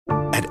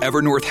At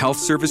Evernorth Health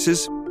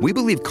Services, we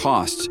believe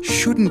costs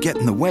shouldn't get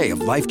in the way of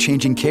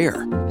life-changing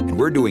care, and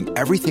we're doing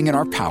everything in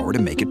our power to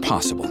make it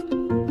possible.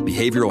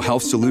 Behavioral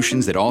health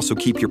solutions that also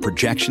keep your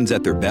projections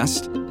at their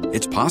best?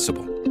 It's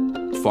possible.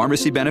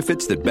 Pharmacy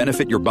benefits that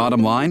benefit your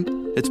bottom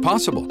line? It's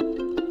possible.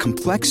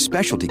 Complex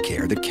specialty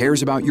care that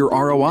cares about your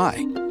ROI?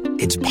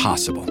 It's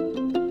possible.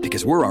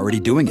 Because we're already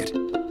doing it.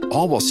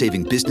 All while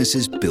saving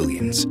businesses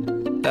billions.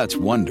 That's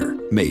Wonder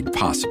made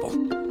possible.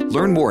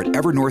 Learn more at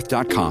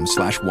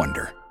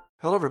evernorth.com/wonder.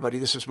 Hello, everybody.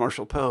 This is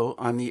Marshall Poe.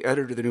 I'm the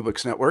editor of the New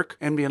Books Network.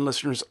 NBN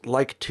listeners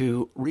like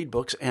to read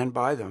books and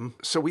buy them.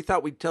 So we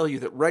thought we'd tell you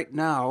that right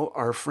now,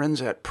 our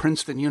friends at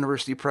Princeton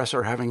University Press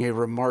are having a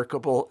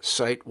remarkable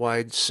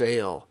site-wide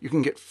sale. You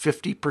can get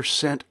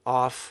 50%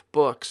 off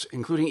books,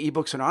 including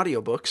ebooks and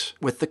audiobooks,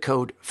 with the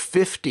code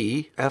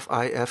 50,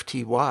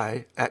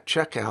 F-I-F-T-Y, at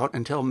checkout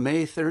until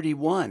May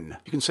 31.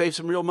 You can save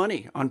some real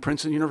money on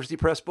Princeton University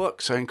Press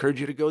books. I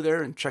encourage you to go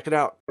there and check it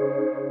out.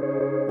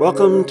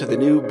 Welcome to the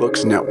New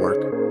Books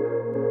Network.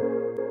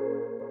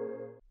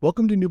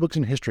 Welcome to New Books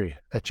in History,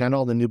 a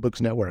channel on the New Books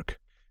Network.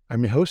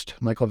 I'm your host,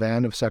 Michael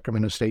Vann of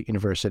Sacramento State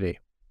University.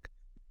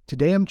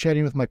 Today I'm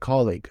chatting with my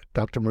colleague,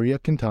 Dr. Maria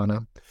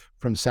Quintana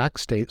from Sac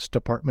State's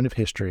Department of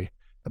History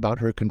about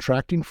her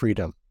Contracting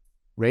Freedom,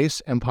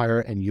 Race,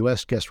 Empire, and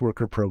U.S.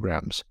 Guestworker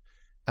programs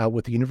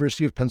with the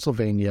University of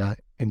Pennsylvania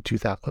in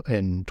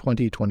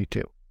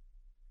 2022.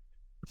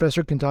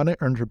 Professor Quintana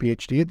earned her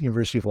PhD at the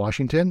University of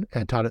Washington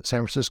and taught at San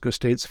Francisco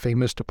State's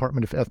famous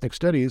Department of Ethnic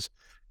Studies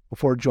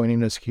before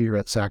joining us here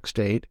at Sac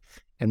State,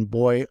 and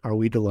boy, are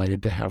we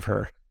delighted to have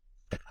her.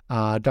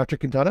 Dr.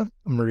 Quintana,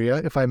 Maria,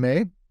 if I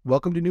may,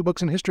 welcome to New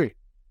Books in History.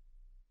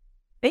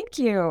 Thank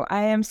you.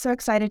 I am so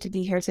excited to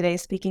be here today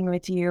speaking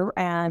with you,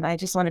 and I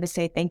just wanted to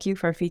say thank you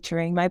for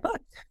featuring my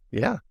book.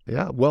 Yeah.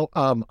 Well,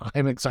 I'm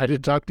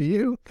excited to talk to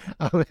you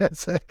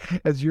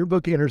as your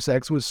book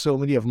intersects with so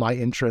many of my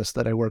interests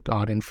that I worked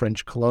on in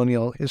French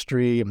colonial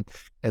history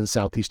and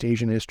Southeast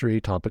Asian history,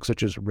 topics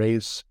such as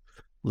race,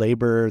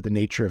 labor, the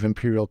nature of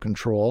imperial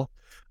control.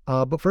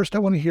 But first, I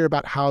want to hear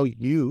about how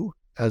you,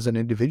 as an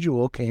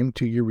individual, came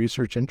to your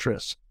research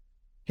interests.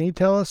 Can you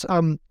tell us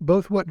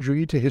both what drew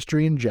you to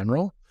history in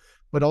general,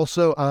 but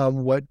also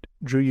what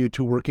drew you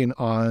to working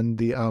on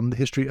the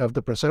history of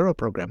the Bracero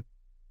program?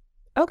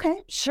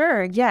 Okay,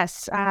 sure.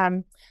 Yes.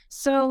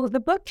 So the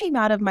book came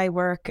out of my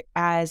work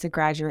as a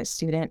graduate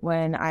student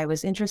when I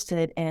was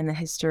interested in the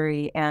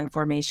history and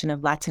formation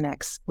of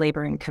Latinx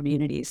laboring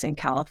communities in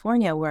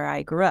California, where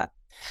I grew up.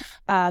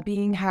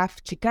 Being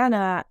half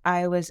Chicana,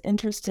 I was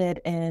interested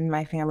in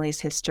my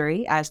family's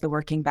history as the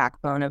working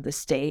backbone of the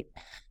state,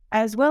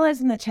 as well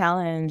as in the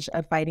challenge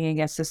of fighting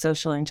against the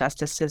social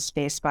injustices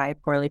faced by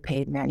poorly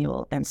paid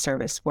manual and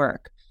service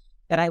work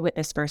that I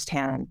witnessed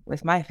firsthand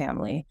with my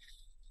family.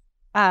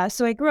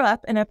 So I grew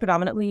up in a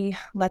predominantly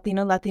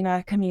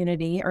Latina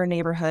community or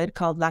neighborhood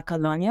called La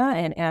Colonia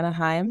in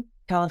Anaheim,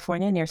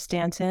 California, near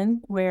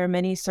Stanton, where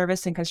many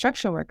service and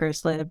construction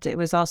workers lived. It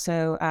was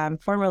also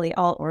formerly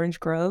all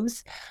orange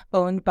groves,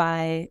 owned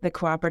by the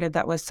cooperative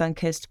that was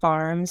Sunkist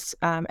Farms,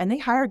 and they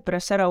hired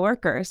bracero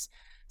workers.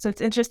 So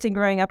it's interesting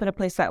growing up in a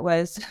place that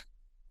was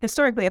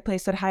historically a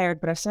place that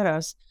hired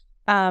braceros.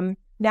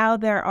 Now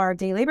there are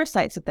day labor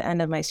sites at the end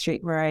of my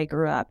street where I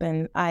grew up,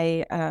 and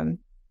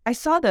I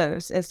saw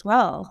those as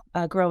well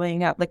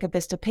growing up, like a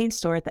Vista paint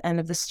store at the end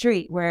of the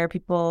street where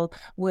people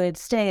would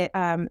stay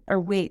or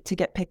wait to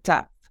get picked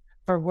up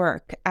for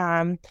work.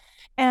 And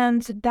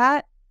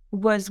that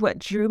was what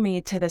drew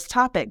me to this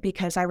topic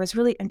because I was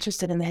really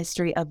interested in the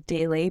history of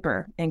day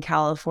labor in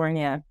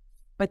California.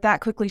 But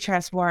that quickly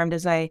transformed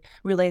as I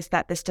realized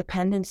that this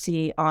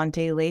dependency on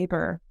day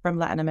labor from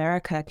Latin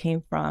America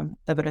came from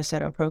the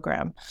Bracero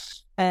program.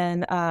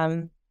 And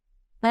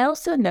I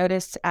also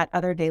noticed at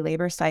other day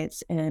labor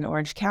sites in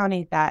Orange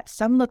County that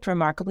some looked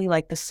remarkably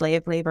like the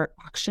slave labor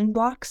auction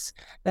blocks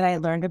that I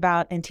learned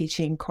about in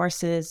teaching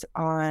courses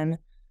on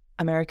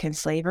American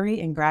slavery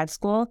in grad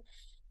school.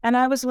 And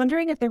I was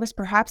wondering if there was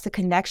perhaps a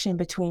connection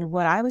between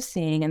what I was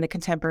seeing in the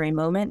contemporary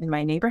moment in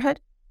my neighborhood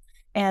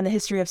and the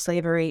history of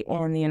slavery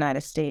in the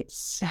United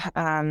States.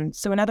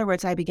 So in other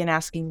words, I began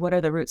asking, what are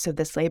the roots of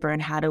this labor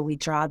and how do we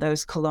draw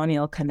those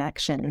colonial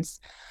connections?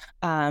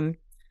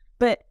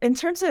 But in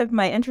terms of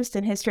my interest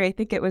in history, I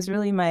think it was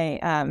really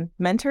my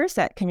mentors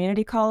at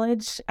community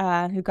college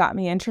who got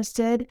me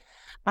interested.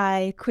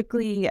 I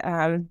quickly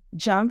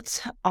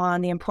jumped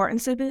on the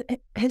importance of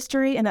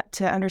history and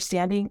to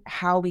understanding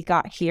how we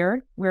got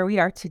here, where we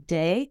are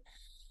today.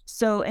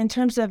 So in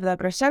terms of the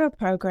Bracero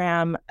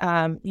program,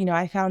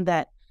 I found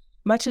that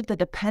much of the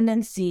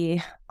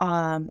dependency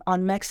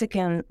on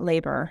Mexican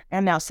labor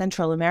and now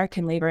Central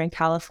American labor in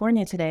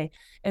California today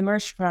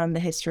emerged from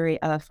the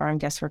history of farm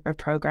guest worker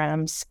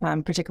programs,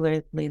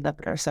 particularly the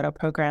Bracero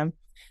program.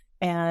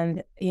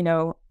 And,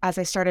 as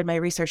I started my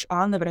research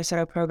on the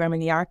Bracero program in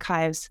the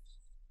archives,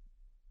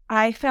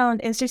 I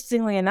found,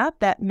 interestingly enough,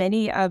 that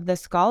many of the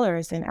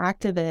scholars and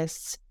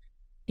activists,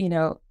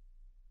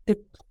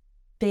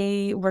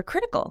 they were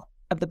critical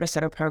of the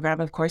Bracero program,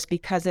 of course,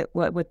 because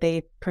what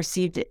they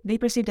perceived it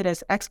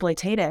as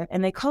exploitative,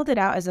 and they called it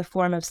out as a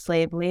form of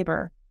slave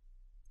labor.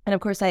 And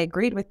of course, I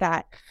agreed with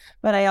that.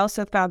 But I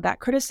also found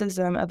that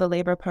criticism of the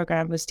labor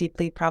program was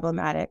deeply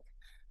problematic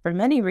for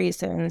many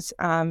reasons.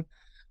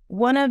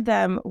 One of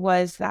them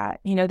was that,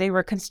 they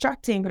were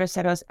constructing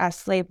braceros as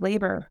slave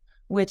labor,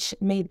 which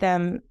made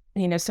them,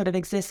 sort of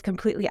exist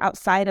completely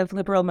outside of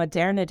liberal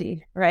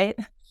modernity, right?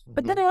 Mm-hmm.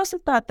 But then I also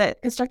thought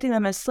that constructing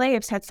them as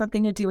slaves had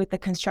something to do with the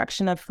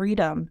construction of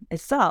freedom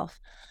itself.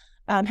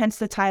 Hence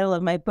the title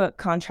of my book,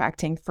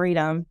 Contracting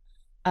Freedom,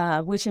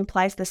 which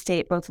implies the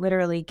state both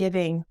literally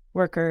giving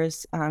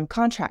workers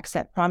contracts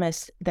that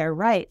promise their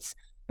rights,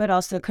 but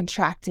also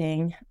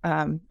contracting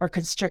or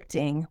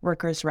constricting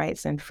workers'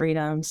 rights and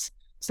freedoms.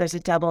 So there's a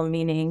double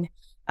meaning.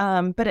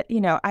 But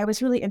I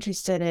was really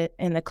interested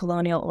in the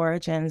colonial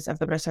origins of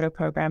the Bracero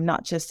program,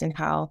 not just in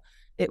how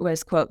it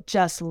was, quote,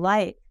 just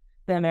like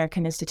the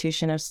American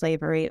institution of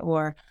slavery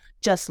or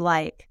just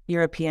like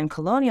European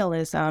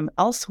colonialism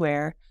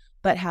elsewhere,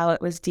 but how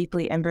it was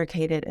deeply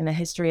imbricated in a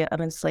history of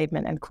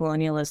enslavement and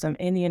colonialism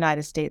in the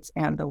United States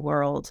and the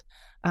world.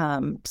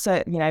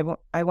 So,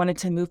 I wanted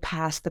to move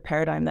past the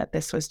paradigm that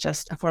this was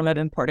just a form of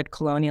imported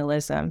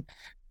colonialism.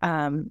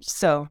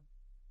 So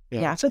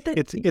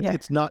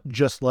it's not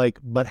just like,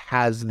 but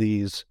has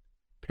these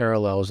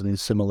parallels and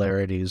these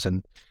similarities.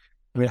 And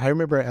I mean, I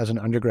remember as an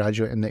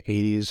undergraduate in the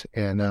 80s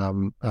in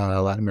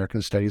Latin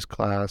American Studies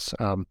class,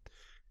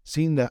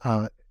 seeing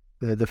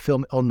the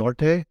film El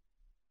Norte.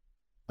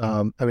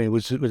 I mean,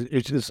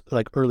 it's just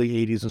like early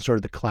 80s and sort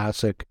of the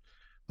classic,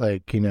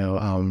 like,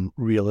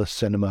 realist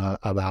cinema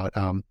about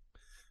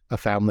a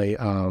family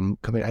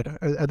coming.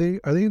 Are they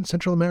in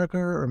Central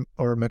America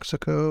or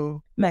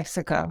Mexico?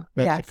 Mexico.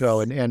 Yes.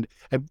 And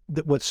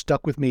what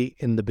stuck with me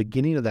in the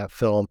beginning of that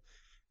film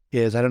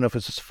is, I don't know if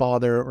it's his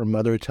father or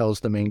mother tells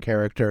the main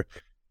character,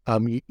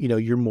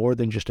 you're more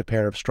than just a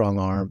pair of strong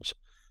arms.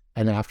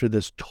 And after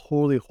this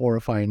totally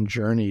horrifying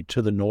journey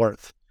to the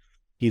north,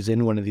 he's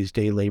in one of these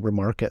day labor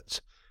markets.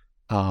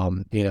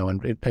 And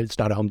it's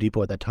not a Home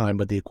Depot at that time,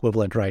 but the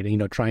equivalent, right?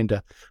 Trying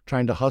to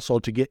hustle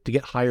to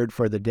get hired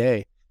for the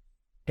day.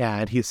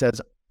 And he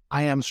says,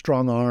 "I am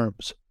strong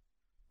arms."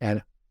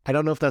 And I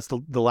don't know if that's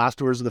the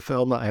last words of the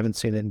film. I haven't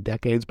seen it in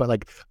decades, but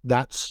like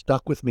that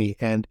stuck with me.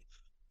 And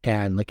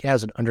like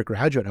as an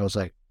undergraduate, I was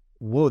like,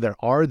 whoa, there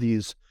are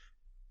these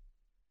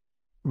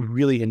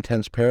really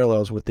intense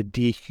parallels with the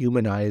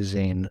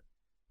dehumanizing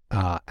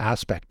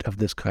aspect of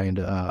this kind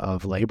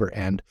of labor,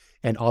 and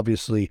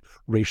obviously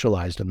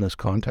racialized in this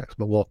context.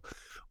 But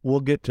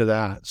we'll get to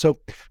that. So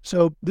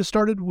this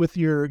started with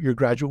your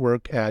graduate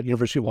work at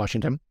University of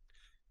Washington,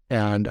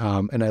 and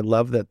I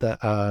love that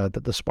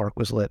the spark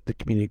was lit at the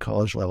community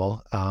college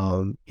level.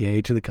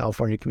 Yay to the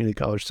California community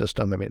college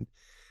system. I mean,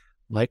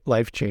 like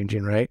life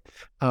changing, right?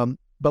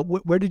 But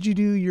where did you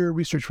do your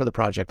research for the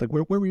project? Like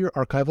where were your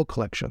archival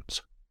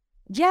collections?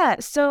 Yeah.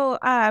 So,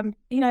 I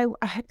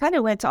kind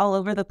of went all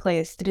over the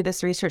place to do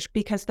this research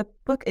because the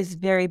book is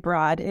very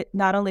broad. It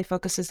not only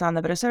focuses on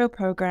the Bracero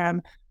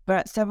program,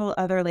 but several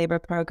other labor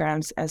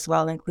programs as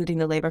well, including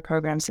the labor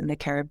programs in the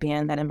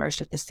Caribbean that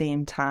emerged at the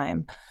same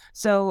time.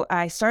 So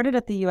I started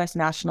at the U.S.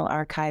 National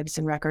Archives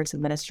and Records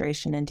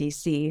Administration in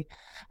D.C.,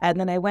 and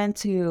then I went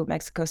to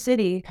Mexico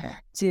City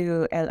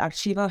to El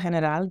Archivo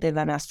General de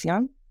la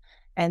Nación,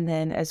 and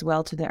then as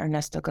well to the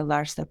Ernesto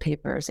Galarza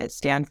papers at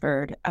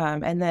Stanford,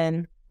 and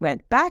then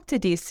went back to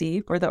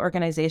D.C. for the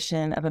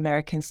Organization of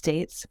American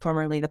States,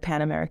 formerly the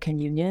Pan American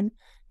Union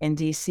in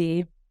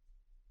D.C.,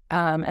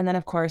 and then,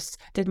 of course,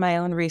 did my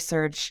own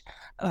research,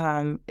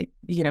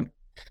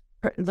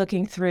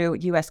 looking through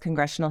U.S.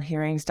 congressional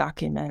hearings,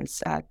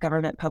 documents,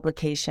 government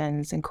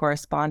publications and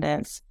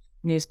correspondence,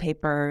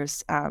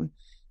 newspapers,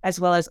 as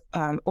well as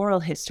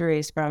oral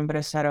histories from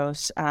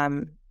braceros. I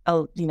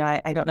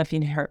don't know if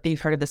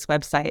you've heard of this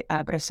website,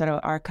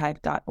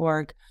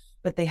 braceroarchive.org,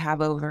 but they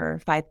have over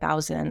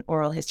 5,000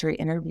 oral history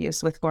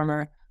interviews with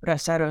former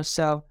braceros.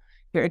 So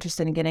if you're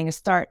interested in getting a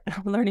start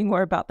learning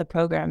more about the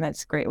program,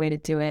 that's a great way to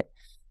do it.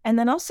 And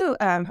then also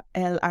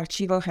El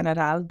Archivo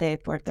General de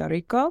Puerto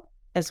Rico,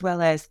 as well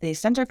as the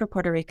Center for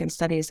Puerto Rican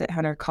Studies at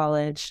Hunter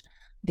College,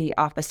 the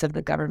Office of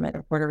the Government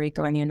of Puerto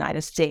Rico in the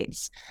United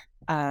States.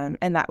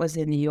 And that was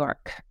in New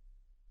York.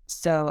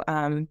 So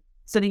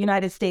the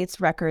United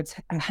States records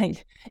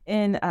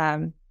in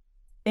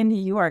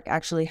New York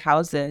actually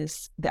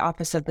houses the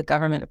Office of the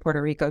Government of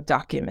Puerto Rico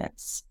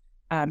documents.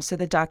 So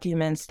the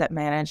documents that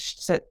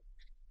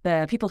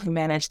the people who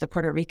manage the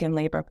Puerto Rican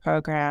labor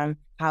program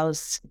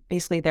house,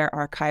 basically their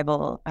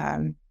archival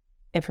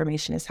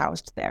information is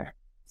housed there.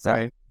 So,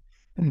 right.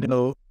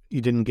 No,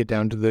 you didn't get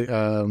down to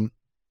the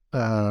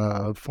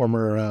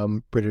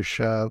former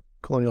British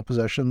colonial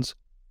possessions?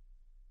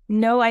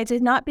 No, I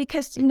did not,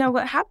 because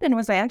what happened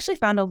was I actually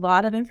found a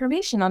lot of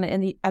information on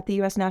it at the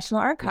U.S.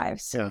 National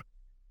Archives. Yeah.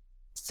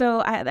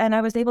 So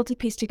I was able to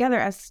piece together,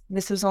 as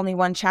this was only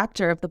one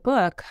chapter of the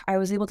book, I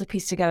was able to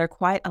piece together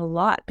quite a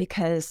lot,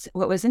 because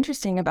what was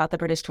interesting about the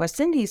British West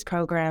Indies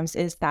programs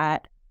is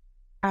that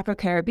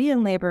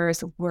Afro-Caribbean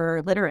laborers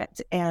were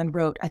literate and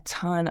wrote a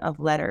ton of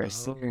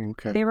letters. Oh,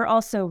 okay. They were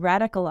also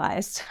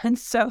radicalized. And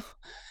so,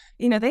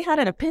 they had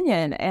an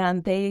opinion,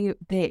 and they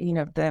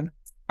the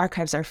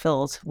archives are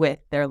filled with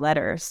their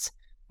letters.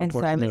 And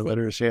so Their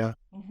letters, yeah.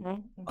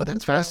 Oh,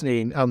 that's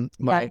fascinating.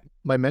 My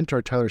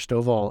mentor, Tyler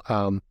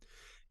Stovall,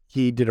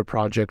 he did a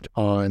project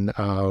on,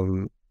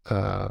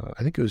 I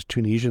think it was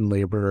Tunisian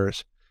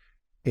laborers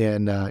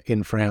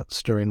in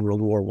France during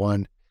World War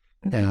I.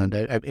 And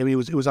I mean,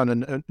 it was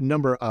on a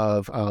number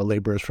of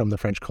laborers from the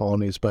French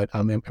colonies, but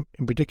in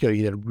particular,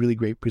 he did a really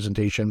great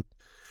presentation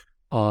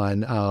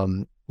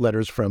on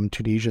letters from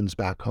Tunisians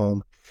back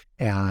home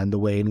and the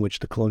way in which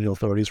the colonial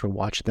authorities were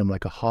watching them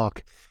like a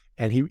hawk.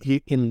 And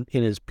he in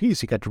his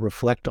piece, he got to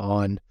reflect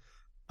on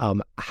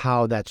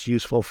how that's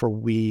useful for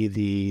we,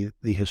 the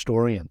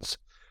historians,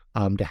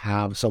 to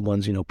have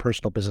someone's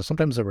personal business.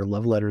 Sometimes there were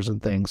love letters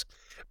and things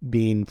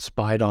being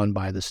spied on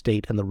by the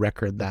state, and the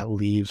record that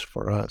leaves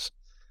for us.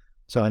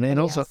 So, and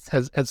also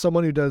as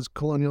someone who does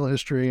colonial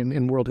history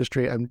and world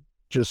history, I'm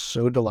just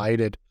so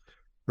delighted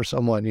for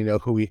someone,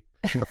 who we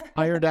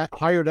hired as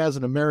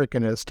an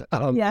Americanist,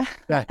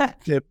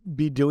 that to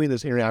be doing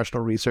this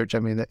international research. I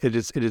mean, it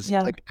is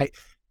like,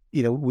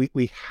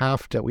 we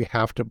have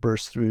to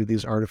burst through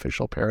these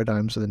artificial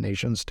paradigms of the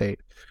nation state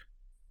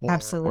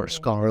or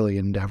scholarly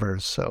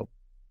endeavors. So,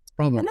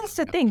 and that's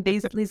the thing,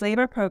 these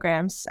labor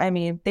programs, I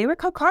mean, they were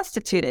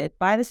co-constituted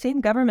by the same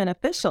government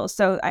officials.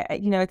 So,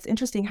 it's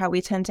interesting how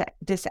we tend to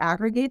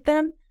disaggregate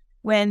them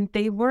when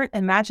they weren't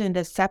imagined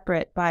as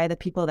separate by the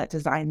people that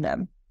designed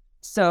them.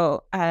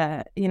 So,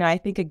 I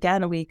think,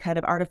 again, we kind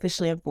of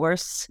artificially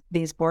enforce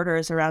these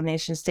borders around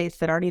nation states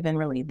that aren't even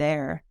really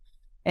there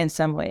in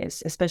some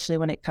ways, especially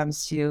when it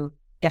comes to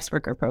guest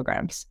worker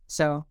programs.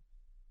 So,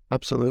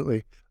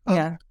 absolutely.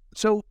 Yeah.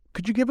 So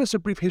could you give us a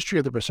brief history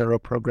of the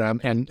Bracero program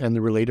and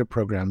the related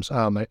programs?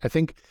 I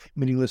think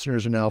many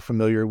listeners are now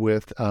familiar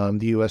with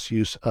the U.S.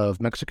 use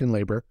of Mexican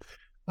labor,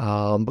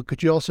 but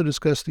could you also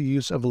discuss the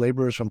use of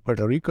laborers from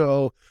Puerto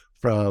Rico,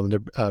 from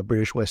the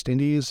British West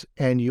Indies,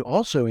 and you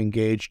also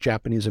engage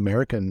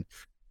Japanese-American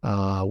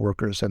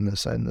workers in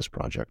this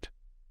project?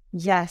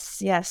 Yes,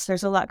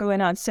 there's a lot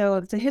going on. So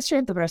the history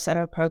of the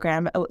Bracero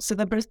program. So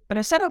the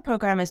Bracero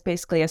program is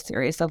basically a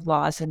series of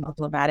laws and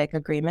diplomatic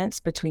agreements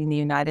between the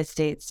United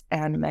States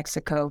and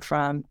Mexico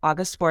from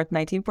August 4th,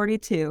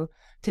 1942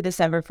 to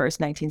December 1st,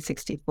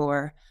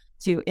 1964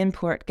 to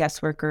import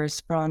guest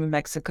workers from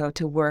Mexico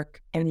to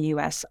work in the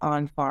U.S.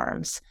 on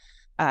farms.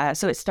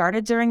 So it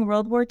started during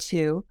World War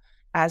II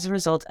as a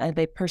result of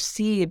a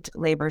perceived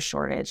labor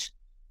shortage,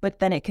 but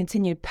then it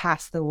continued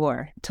past the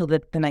war till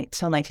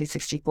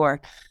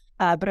 1964.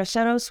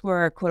 Braceros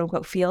were, quote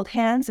unquote, field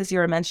hands, as you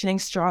were mentioning,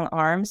 strong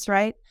arms,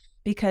 right?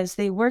 Because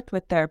they worked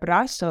with their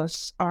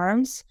brazos,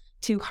 arms,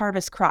 to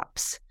harvest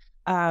crops.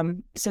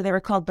 So they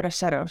were called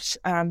braceros.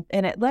 And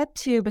it led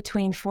to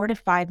between 4 to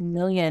 5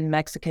 million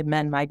Mexican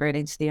men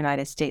migrating to the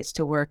United States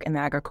to work in the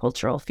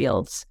agricultural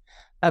fields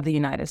of the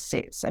United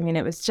States. I mean,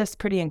 it was just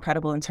pretty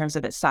incredible in terms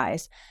of its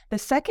size. The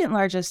second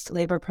largest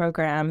labor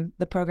program,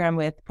 the program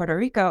with Puerto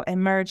Rico,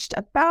 emerged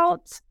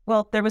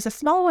there was a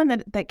small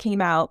one that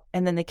came out,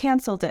 and then they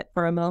canceled it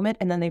for a moment,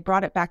 and then they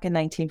brought it back in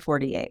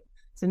 1948.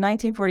 So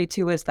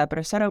 1942 was the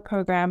Bracero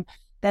program.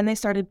 Then they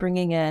started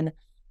bringing in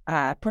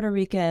Puerto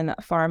Rican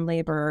farm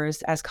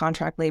laborers as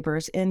contract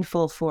laborers in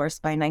full force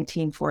by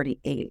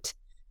 1948.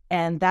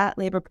 And that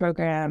labor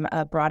program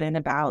brought in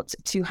about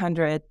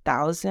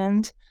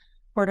 200,000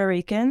 Puerto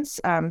Ricans.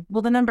 The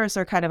numbers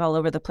are kind of all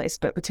over the place,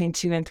 but between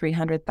 200,000 and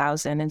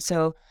 300,000. And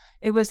so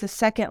it was the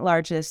second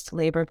largest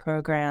labor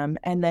program.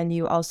 And then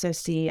you also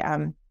see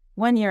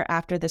 1 year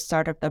after the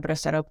start of the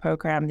Bracero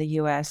program, the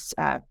U.S.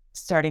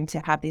 Starting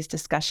to have these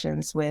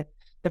discussions with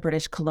the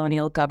British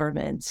colonial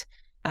government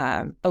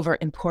over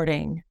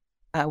importing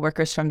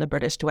workers from the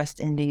British West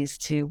Indies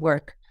to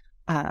work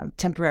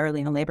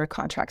temporarily on labor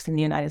contracts in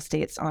the United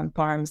States on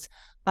farms,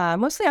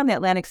 mostly on the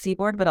Atlantic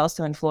seaboard, but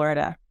also in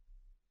Florida.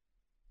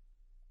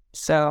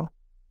 So,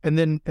 and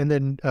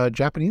then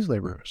Japanese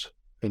laborers.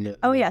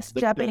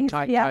 Japanese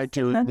tied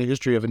to the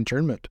history of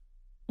internment.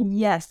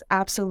 Yes,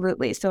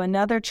 absolutely. So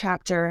another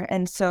chapter,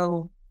 and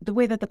so the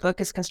way that the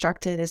book is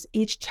constructed is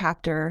each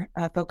chapter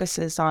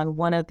focuses on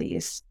one of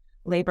these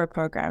labor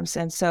programs,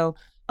 and so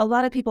a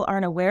lot of people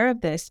aren't aware of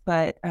this,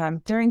 but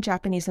during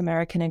Japanese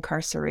American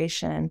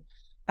incarceration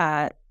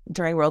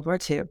during World War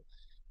II,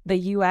 the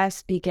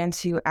U.S. began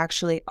to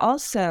actually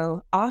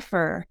also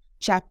offer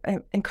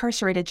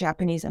incarcerated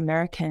Japanese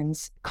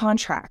Americans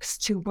contracts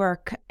to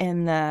work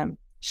in the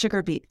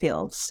sugar beet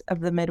fields of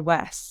the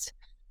Midwest.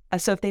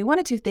 So if they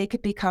wanted to, they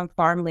could become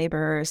farm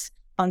laborers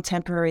on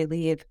temporary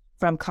leave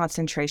from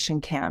concentration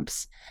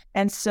camps.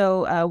 And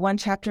so one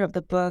chapter of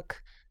the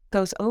book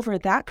goes over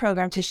that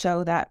program to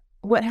show that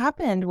what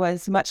happened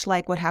was much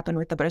like what happened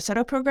with the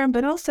Bracero program,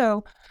 but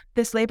also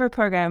this labor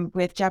program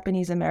with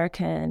Japanese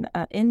American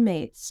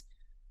inmates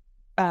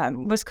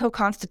was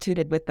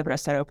co-constituted with the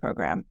Bracero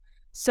program.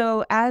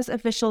 So as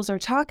officials are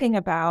talking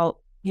about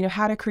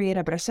how to create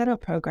a bracero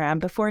program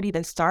before it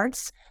even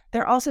starts.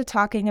 They're also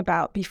talking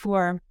about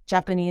before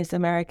Japanese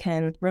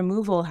American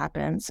removal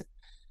happens,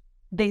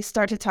 they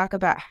start to talk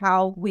about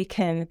how we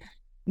can,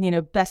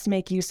 best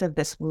make use of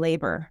this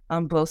labor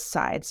on both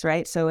sides,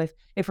 right? So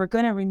if we're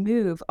going to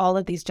remove all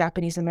of these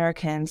Japanese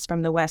Americans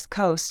from the West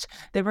Coast,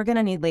 then we're going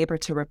to need labor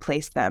to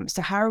replace them.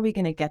 So how are we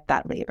going to get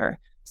that labor?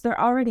 So they're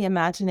already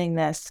imagining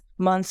this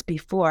months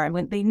before, and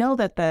when they know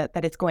that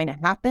it's going to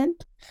happen,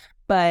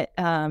 but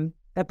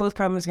that both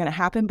problems are going to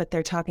happen, but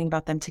they're talking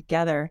about them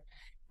together,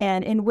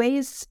 and in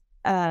ways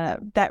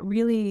that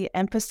really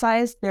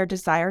emphasize their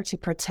desire to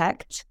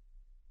protect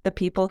the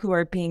people who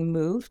are being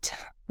moved,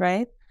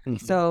 right?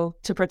 Mm-hmm. So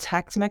to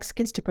protect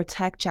Mexicans, to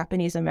protect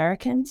Japanese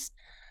Americans.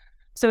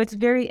 So it's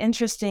very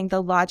interesting,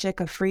 the logic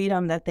of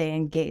freedom that they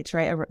engage,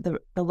 right?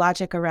 The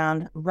logic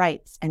around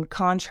rights and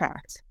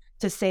contracts,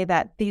 to say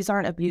that these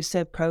aren't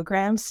abusive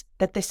programs,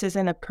 that this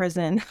isn't a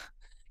prison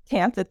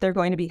camp that they're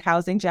going to be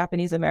housing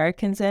Japanese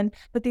Americans in,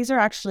 but these are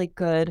actually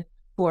good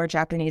for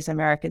Japanese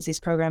Americans. These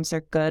programs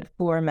are good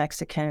for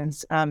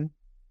Mexicans. And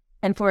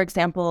for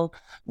example,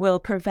 will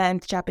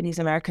prevent Japanese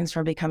Americans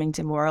from becoming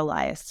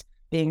demoralized,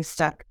 being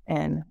stuck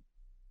in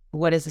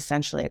what is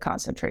essentially a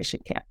concentration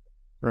camp.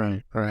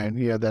 Right.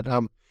 Yeah, that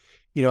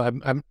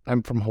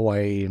I'm from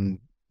Hawaii and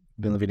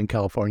been living in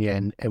California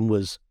and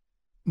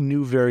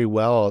knew very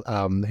well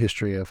the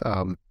history of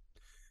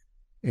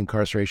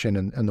incarceration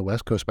in the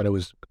West Coast, but I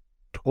was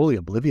totally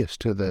oblivious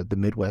to the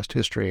Midwest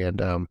history.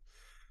 And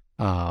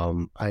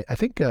I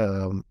think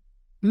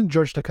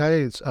George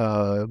Takei's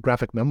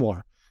graphic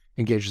memoir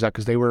engages that,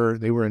 because they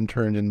were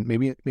interned in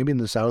maybe in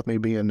the South,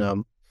 maybe in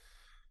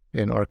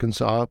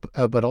Arkansas,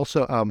 but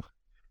also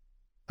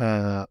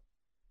I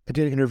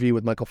did an interview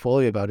with Michael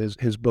Foley about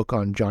his book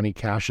on Johnny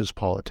Cash's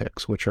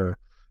politics, which are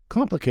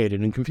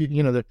complicated and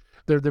confusing.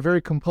 They're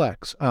very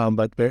complex,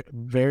 but very,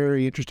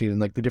 very interesting,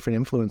 and like the different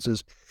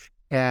influences.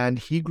 And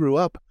he grew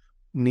up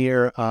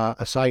near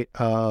a site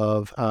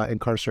of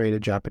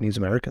incarcerated Japanese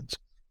Americans,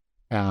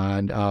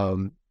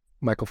 and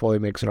Michael Foley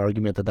makes an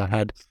argument that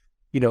had,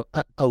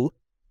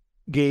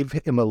 gave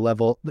a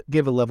level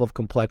of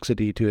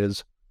complexity to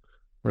his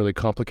really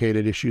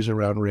complicated issues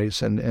around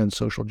race and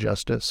social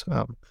justice.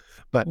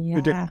 But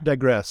we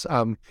digress.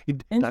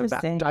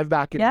 Dive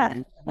back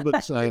into the book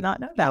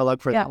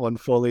dialogue for that one,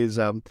 Foley's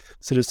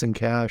Citizen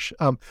Cash.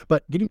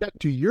 But getting back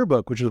to your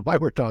book, which is why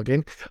we're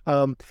talking,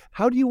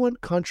 how do you want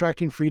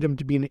contracting freedom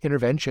to be an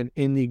intervention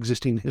in the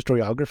existing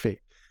historiography?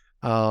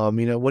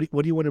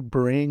 What do you want to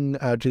bring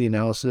to the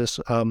analysis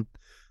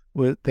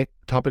with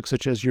topics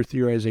such as your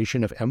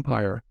theorization of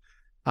empire?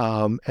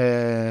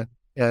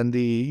 And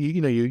the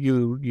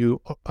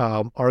you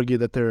argue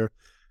that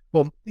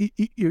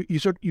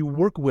you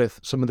work with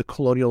some of the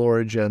colonial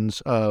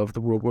origins of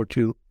the World War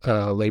II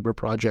labor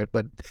project,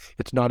 but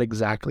it's not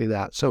exactly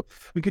that. So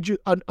could you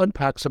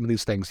unpack some of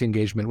these things, the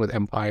engagement with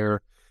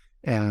empire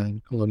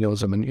and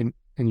colonialism, and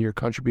in your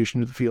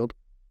contribution to the field?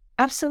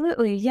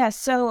 Absolutely, yes.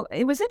 So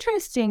it was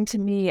interesting to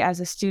me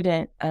as a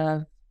student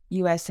of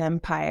U.S.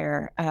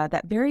 empire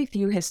that very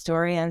few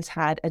historians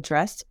had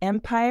addressed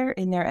empire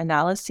in their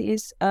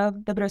analyses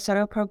of the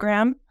Bracero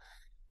program.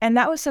 And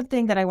that was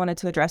something that I wanted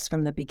to address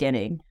from the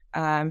beginning.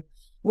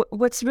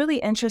 What's really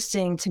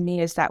interesting to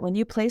me is that when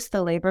you place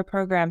the labor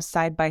programs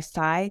side by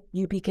side,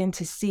 you begin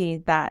to see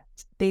that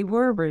they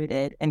were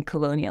rooted in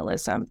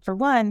colonialism. For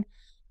one,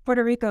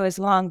 Puerto Rico has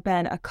long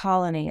been a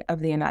colony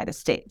of the United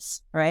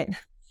States, right?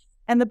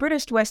 And the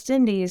British West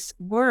Indies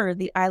were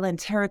the island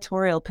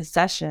territorial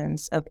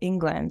possessions of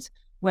England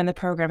when the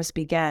programs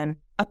began,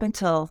 up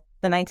until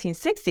the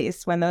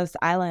 1960s, when those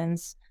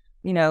islands,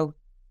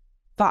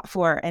 fought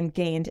for and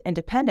gained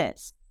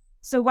independence.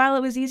 So while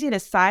it was easy to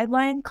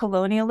sideline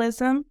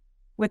colonialism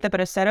with the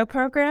Bracero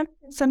program,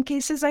 in some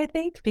cases, I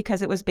think,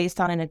 because it was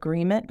based on an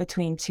agreement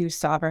between two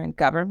sovereign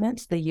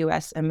governments, the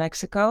U.S. and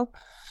Mexico,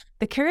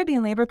 the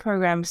Caribbean labor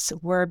programs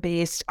were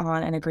based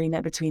on an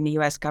agreement between the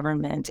U.S.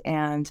 government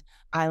and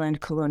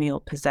island colonial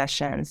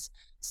possessions.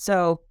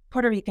 So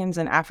Puerto Ricans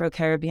and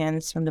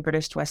Afro-Caribbeans from the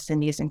British West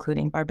Indies,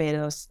 including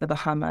Barbados, the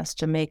Bahamas,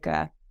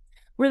 Jamaica,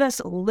 were thus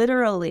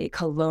literally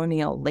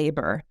colonial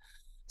labor.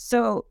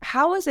 So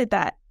how is it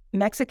that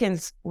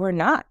Mexicans were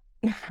not,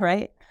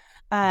 right?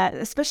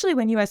 Especially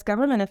when U.S.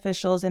 government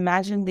officials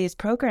imagined these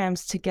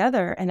programs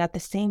together and at the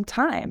same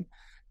time.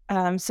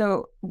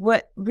 So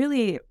what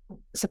really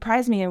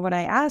surprised me and what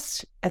I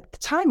asked at the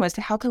time was,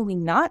 how can we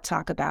not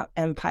talk about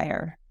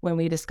empire when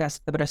we discuss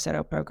the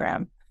Bracero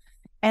program?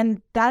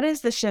 And that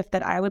is the shift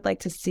that I would like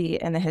to see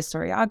in the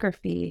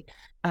historiography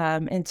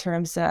in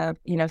terms of,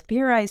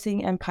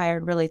 theorizing empire,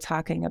 really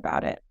talking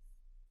about it.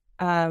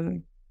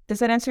 Does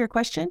that answer your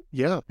question?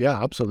 Yeah,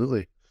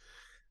 absolutely.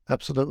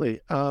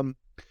 Absolutely.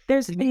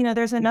 There's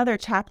another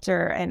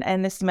chapter,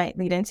 and this might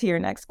lead into your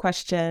next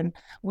question,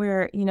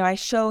 where, I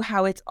show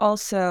how it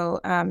also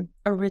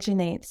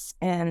originates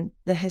in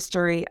the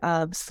history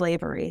of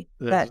slavery.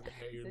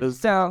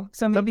 So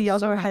maybe I'll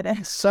go ahead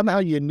and... Somehow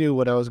you knew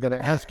what I was going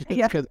to ask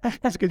you.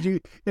 Because you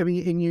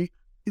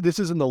this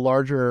is in the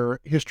larger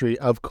history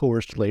of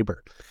coerced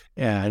labor,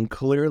 and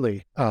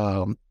clearly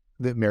the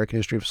American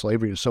history of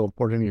slavery is so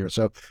important here.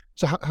 So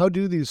how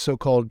do these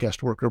so-called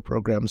guest worker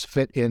programs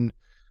fit in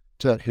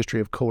to that history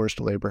of coerced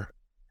labor?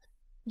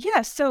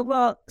 Yes.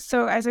 So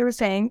as I was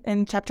saying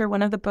in chapter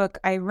 1 of the book,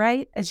 I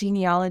write a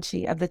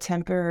genealogy of the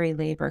temporary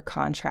labor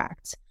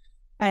contract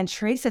and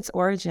trace its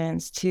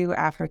origins to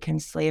African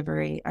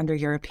slavery under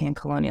European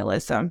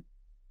colonialism.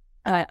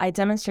 I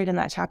demonstrate in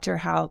that chapter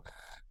how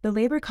the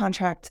labor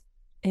contract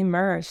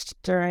emerged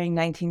during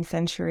 19th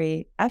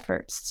century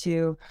efforts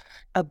to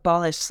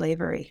abolish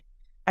slavery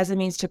as a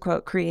means to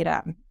create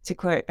a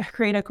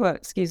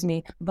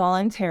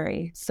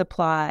voluntary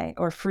supply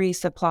or free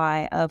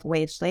supply of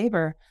wage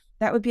labor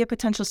that would be a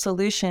potential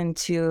solution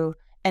to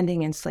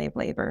ending enslaved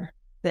labor,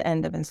 the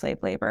end of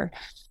enslaved labor.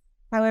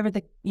 However,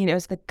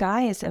 it's the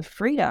guise of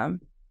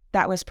freedom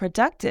that was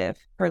productive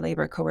for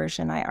labor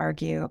coercion, I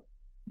argue,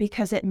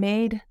 because it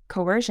made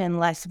coercion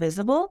less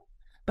visible,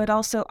 but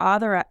also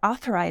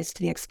authorized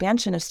the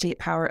expansion of state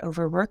power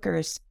over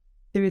workers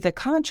through the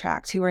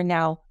contract, who are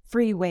now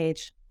free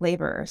wage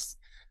laborers.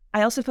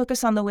 I also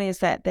focus on the ways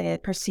that the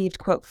perceived,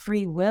 quote,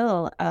 free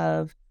will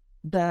of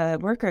the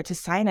worker to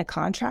sign a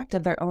contract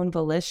of their own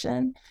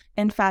volition,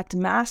 in fact,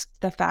 masked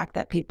the fact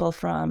that people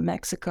from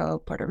Mexico,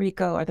 Puerto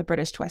Rico, or the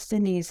British West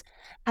Indies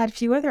had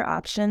few other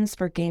options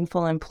for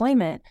gainful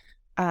employment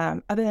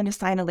other than to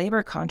sign a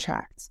labor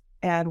contract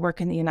and work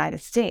in the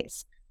United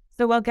States.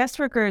 So while guest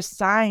workers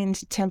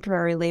signed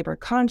temporary labor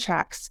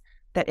contracts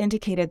that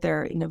indicated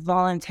their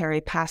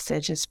voluntary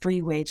passage as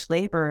free wage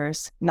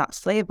laborers, not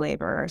slave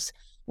laborers,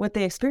 what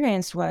they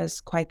experienced was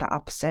quite the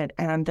opposite,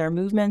 and their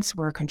movements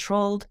were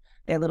controlled.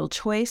 They had little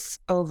choice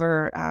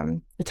over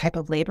the type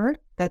of labor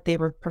that they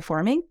were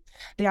performing.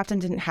 They often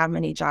didn't have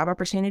many job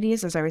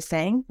opportunities, as I was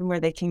saying, from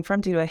where they came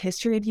from due to a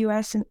history of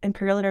U.S.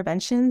 imperial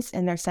interventions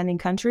in their sending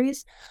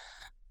countries,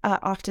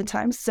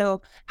 oftentimes.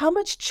 So how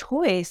much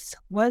choice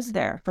was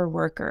there for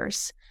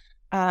workers?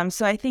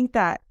 So I think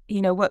that,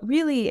 what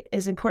really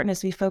is important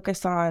is we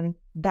focus on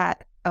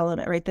that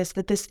element, right?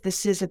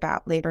 This is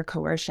about labor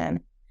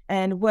coercion.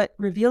 And what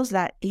reveals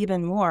that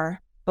even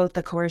more, both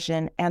the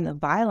coercion and the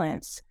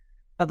violence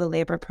of the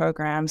labor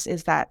programs,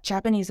 is that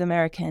Japanese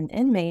American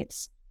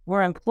inmates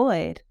were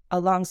employed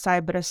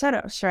alongside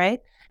braceros,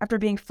 right? After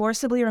being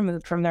forcibly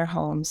removed from their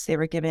homes, they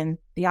were given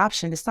the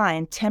option to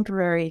sign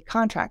temporary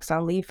contracts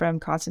on leave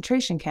from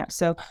concentration camps.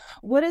 So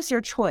what is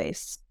your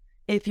choice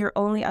if your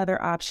only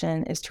other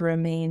option is to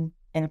remain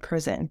in a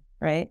prison,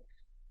 right?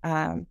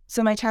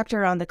 So my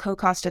chapter on the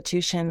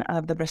co-constitution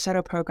of the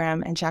bracero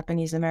program and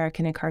Japanese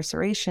American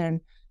incarceration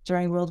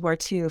during World War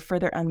II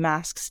further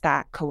unmasks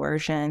that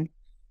coercion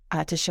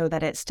to show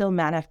that it still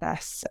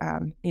manifests,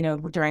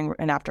 during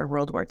and after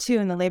World War II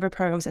in the labor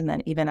programs, and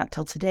then even up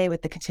till today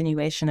with the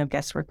continuation of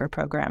guest worker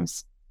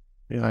programs.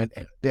 I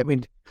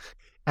mean,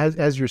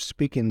 as you're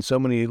speaking, so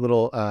many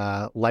little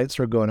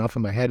lights are going off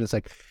in my head. It's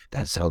like,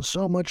 that sounds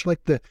so much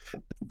like the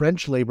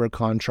French labor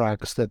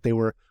contracts that they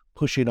were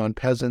pushing on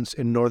peasants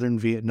in northern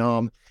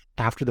Vietnam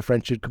after the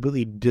French had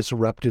completely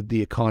disrupted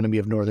the economy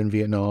of northern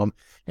Vietnam,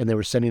 and they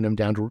were sending them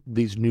down to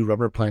these new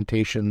rubber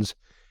plantations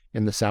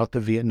in the south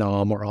of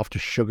Vietnam, or off to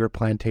sugar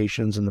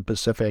plantations in the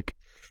Pacific.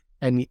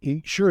 And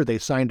sure, they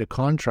signed a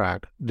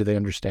contract. Do they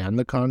understand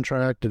the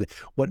contract?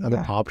 What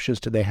other options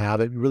do they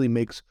have? It really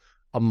makes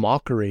a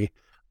mockery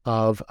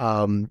of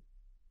the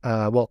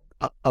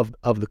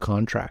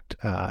contract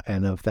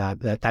and of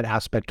that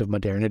aspect of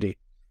modernity.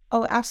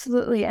 Oh,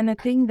 absolutely. And the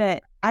thing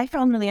that I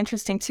found really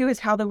interesting too is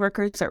how the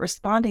workers are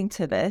responding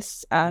to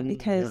this,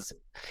 because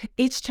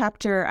each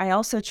chapter I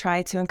also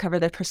try to uncover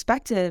the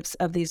perspectives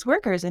of these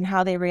workers and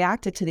how they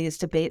reacted to these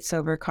debates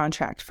over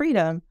contract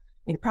freedom,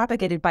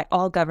 propagated by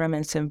all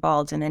governments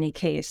involved in any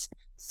case.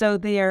 So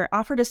they are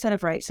offered a set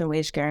of rights and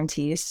wage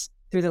guarantees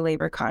through the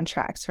labor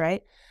contracts,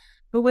 right?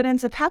 But what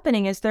ends up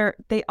happening is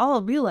they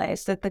all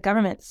realize that the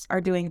governments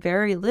are doing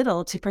very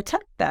little to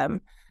protect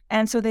them.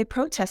 And so they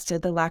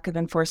protested the lack of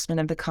enforcement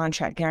of the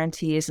contract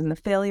guarantees and the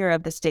failure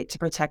of the state to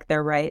protect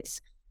their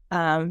rights.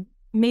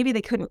 Maybe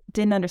they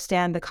didn't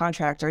understand the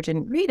contract or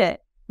didn't read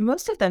it.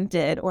 Most of them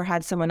did, or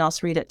had someone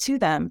else read it to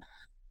them.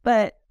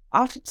 But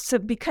so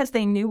because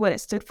they knew what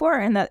it stood for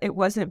and that it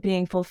wasn't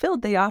being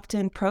fulfilled, they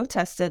often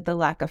protested the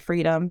lack of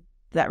freedom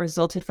that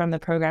resulted from the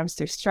programs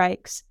through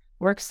strikes,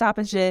 work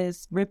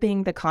stoppages,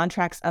 ripping the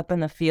contracts up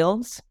in the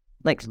fields,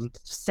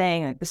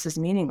 saying like, this is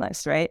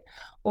meaningless, right?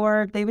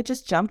 Or they would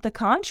just jump the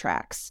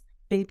contracts,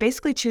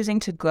 basically choosing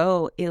to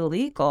go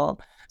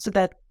illegal, so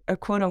that,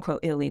 quote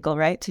unquote illegal,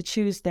 right? To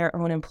choose their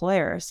own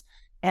employers.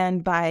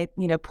 And by,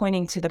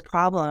 pointing to the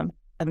problem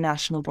of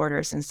national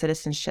borders and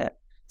citizenship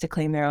to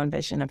claim their own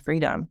vision of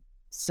freedom.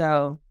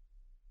 So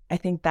I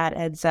think that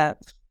ends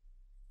up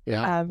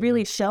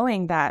really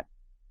showing that,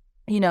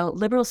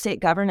 liberal state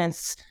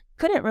governance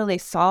couldn't really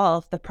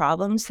solve the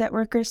problems that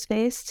workers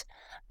faced,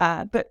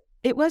 but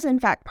it was in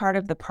fact part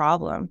of the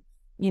problem,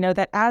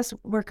 that as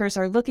workers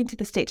are looking to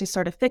the state to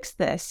sort of fix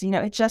this,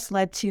 it just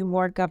led to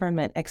more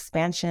government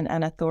expansion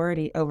and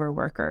authority over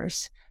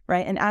workers,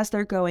 right? And as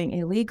they're going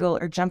illegal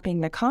or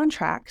jumping the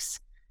contracts,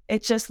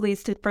 it just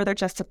leads to further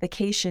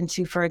justification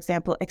to, for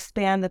example,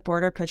 expand the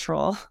Border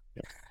Patrol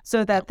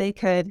so that they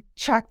could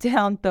track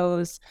down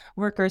those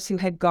workers who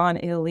had gone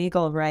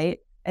illegal, right?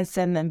 And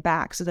send them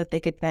back so that they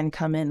could then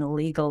come in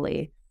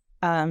legally.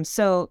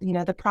 So,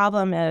 the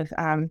problem of,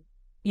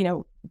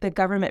 the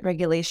government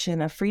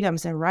regulation of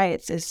freedoms and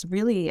rights is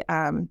really,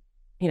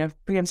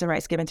 freedoms and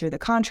rights given through the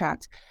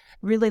contract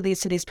really leads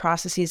to these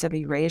processes of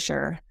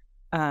erasure,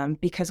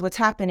 because what's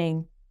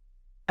happening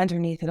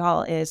underneath it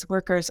all is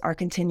workers are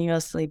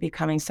continuously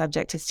becoming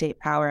subject to state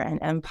power and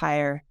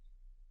empire,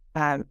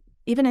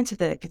 even into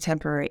the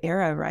contemporary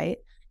era, right?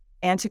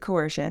 And to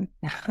coercion.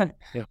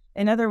 Yeah.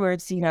 In other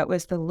words, it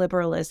was the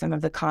liberalism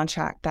of the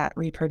contract that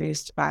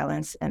reproduced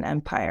violence and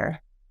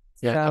empire.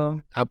 Yeah,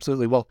 So,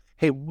 absolutely. Well,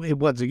 hey,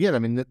 once again, I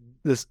mean,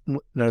 this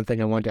another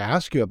thing I wanted to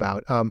ask you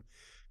about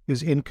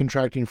is in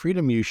Contracting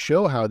Freedom, you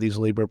show how these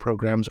labor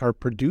programs are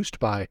produced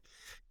by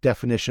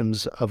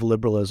definitions of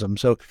liberalism.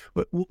 So,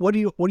 what are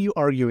you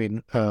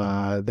arguing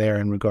there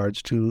in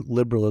regards to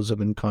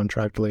liberalism and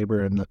contract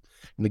labor in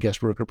the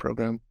guest worker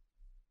program?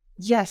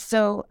 yes.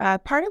 So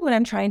part of what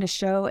I'm trying to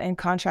show in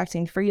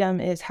Contracting Freedom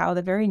is how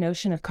the very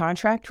notion of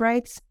contract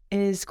rights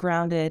is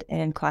grounded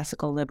in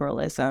classical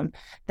liberalism.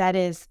 That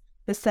is,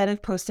 the set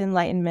of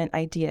post-Enlightenment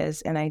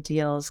ideas and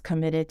ideals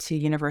committed to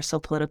universal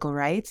political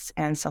rights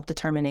and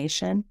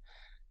self-determination,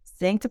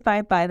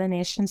 sanctified by the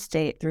nation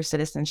state through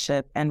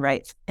citizenship and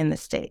rights in the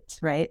state,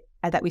 right?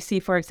 That we see,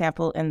 for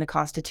example, in the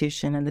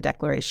Constitution and the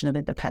Declaration of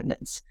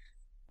Independence.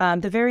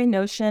 The very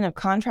notion of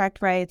contract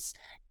rights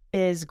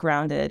is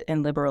grounded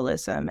in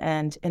liberalism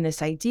and in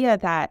this idea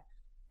that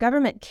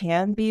government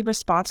can be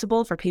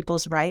responsible for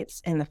people's rights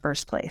in the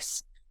first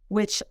place,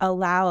 which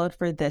allowed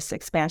for this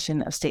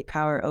expansion of state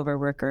power over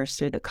workers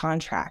through the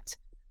contract.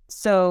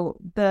 So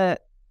I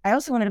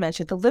also wanted to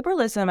mention the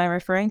liberalism I'm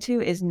referring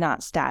to is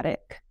not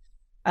static,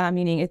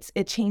 meaning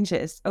it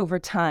changes over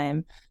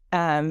time,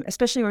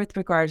 especially with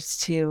regards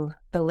to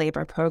the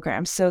labor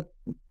program. So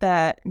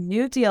the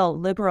New Deal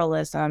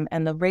liberalism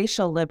and the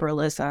racial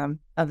liberalism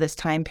of this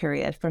time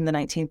period from the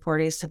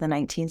 1940s to the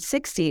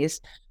 1960s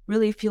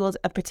really fueled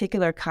a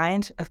particular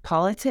kind of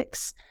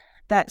politics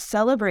that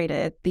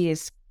celebrated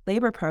these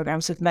labor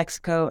programs with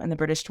Mexico and the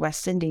British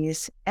West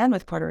Indies and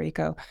with Puerto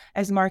Rico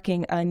as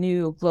marking a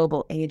new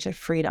global age of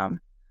freedom.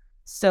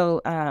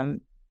 So,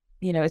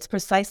 it's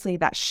precisely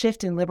that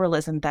shift in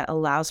liberalism that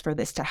allows for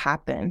this to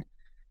happen.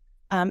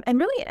 And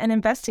really an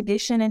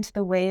investigation into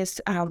the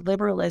ways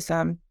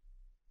liberalism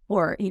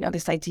or,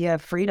 this idea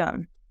of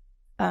freedom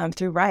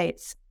through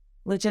rights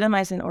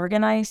legitimize and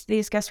organize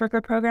these guest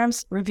worker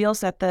programs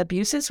reveals that the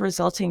abuses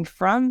resulting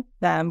from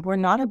them were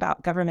not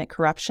about government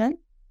corruption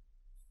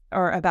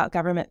or about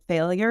government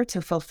failure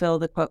to fulfill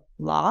the, quote,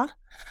 law,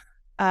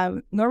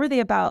 nor were they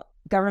about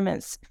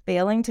governments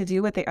failing to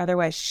do what they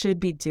otherwise should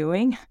be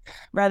doing.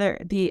 Rather,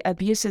 the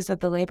abuses of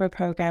the labor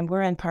program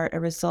were in part a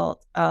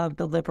result of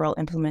the liberal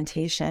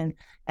implementation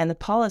and the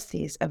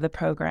policies of the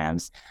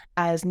programs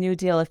as New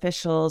Deal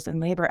officials and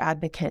labor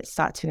advocates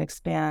sought to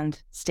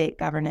expand state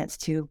governance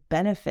to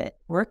benefit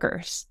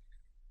workers.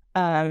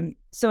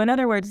 So in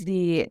other words,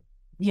 these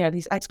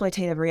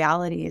exploitative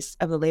realities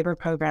of the labor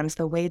programs,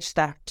 the wage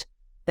theft,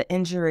 the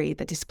injury,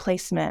 the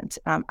displacement,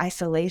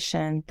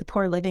 isolation, the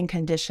poor living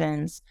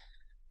conditions,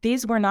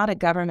 these were not a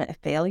government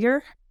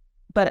failure,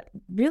 but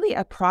really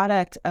a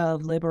product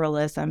of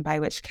liberalism by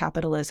which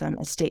capitalism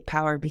and state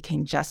power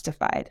became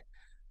justified.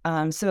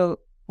 So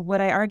what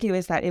I argue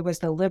is that it was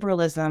the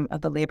liberalism of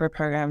the labor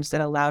programs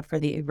that allowed for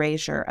the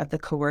erasure of the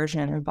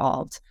coercion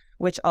involved,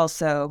 which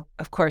also,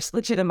 of course,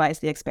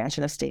 legitimized the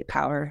expansion of state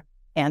power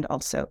and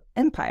also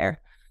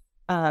empire.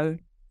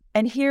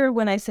 And here,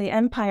 when I say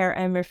empire,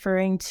 I'm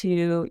referring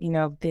to,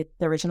 the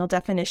original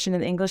definition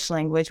in the English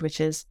language, which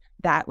is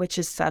that which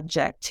is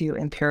subject to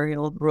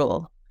imperial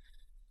rule.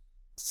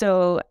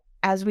 So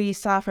as we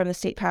saw from the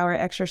state power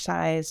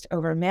exercised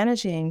over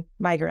managing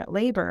migrant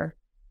labor,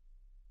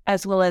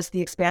 as well as the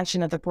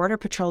expansion of the Border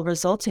Patrol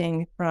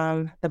resulting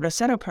from the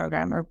Bracero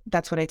program, or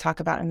that's what I talk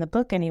about in the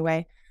book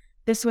anyway,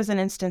 this was an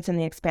instance in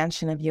the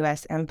expansion of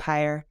U.S.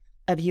 empire,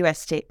 of U.S.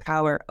 state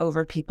power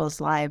over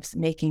people's lives,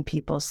 making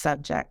people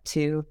subject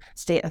to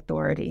state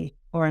authority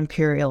or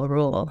imperial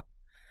rule.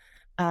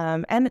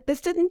 And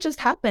this didn't just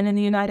happen in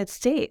the United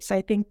States.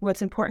 I think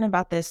what's important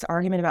about this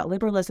argument about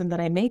liberalism that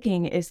I'm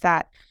making is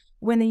that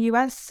when the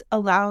U.S.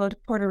 allowed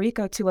Puerto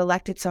Rico to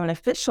elect its own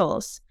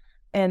officials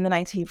in the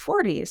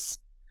 1940s,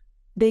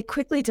 they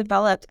quickly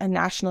developed a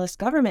nationalist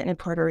government in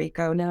Puerto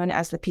Rico known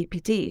as the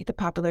PPD, the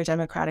Popular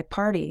Democratic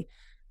Party,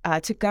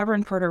 to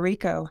govern Puerto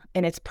Rico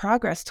in its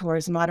progress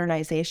towards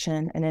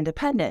modernization and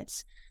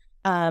independence.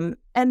 And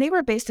they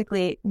were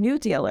basically New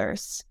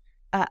Dealers,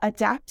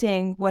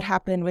 adapting what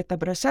happened with the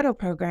Bracero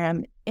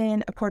program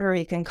in a Puerto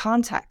Rican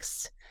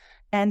context.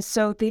 And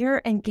so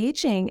they're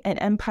engaging in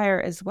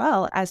empire as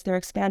well as they're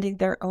expanding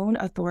their own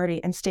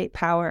authority and state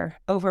power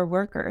over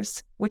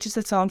workers, which is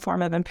its own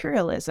form of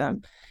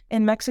imperialism.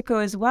 In Mexico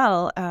as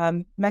well,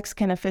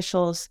 Mexican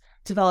officials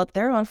develop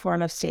their own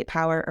form of state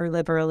power or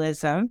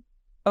liberalism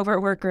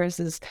over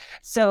workers.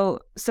 So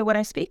what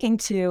I'm speaking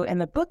to in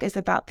the book is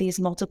about these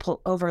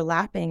multiple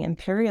overlapping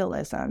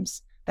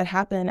imperialisms that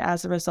happen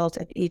as a result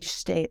of each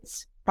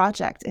state's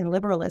project in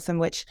liberalism,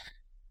 which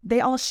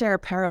they all share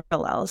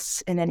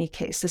parallels in any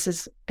case. This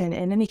is in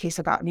any case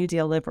about New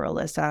Deal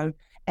liberalism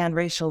and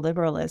racial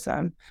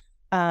liberalism.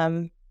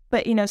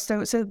 But,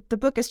 so the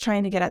book is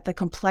trying to get at the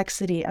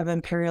complexity of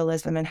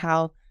imperialism and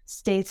how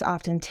states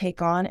often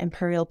take on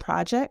imperial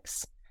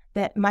projects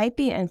that might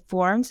be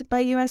informed by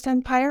U.S.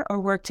 empire or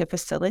work to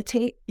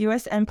facilitate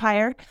U.S.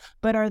 empire,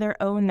 but are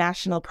their own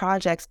national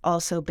projects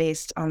also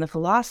based on the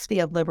philosophy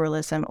of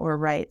liberalism or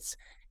rights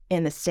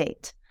in the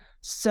state.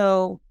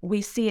 So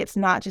we see it's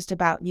not just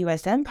about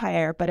U.S.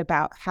 empire, but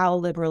about how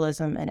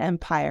liberalism and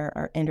empire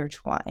are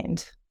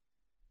intertwined.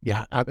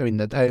 Yeah, I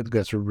mean, I think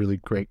that's a really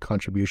great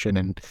contribution.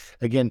 And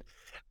again,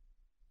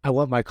 I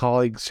want my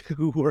colleagues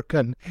who work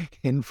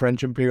in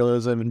French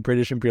imperialism and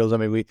British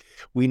imperialism. I mean,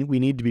 we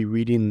need to be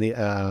reading the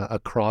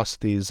across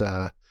these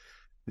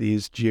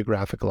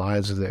geographic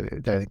lines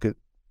that I think it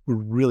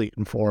really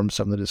inform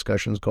some of the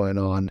discussions going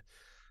on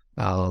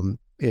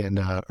in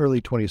early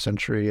 20th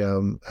century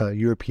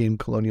European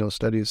colonial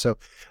studies. So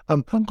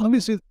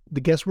obviously,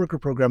 the guest worker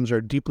programs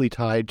are deeply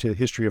tied to the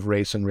history of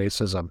race and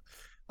racism.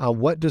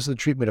 What does the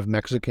treatment of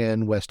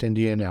Mexican, West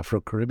Indian,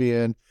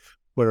 Afro-Caribbean,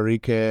 Puerto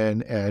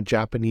Rican, and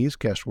Japanese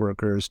guest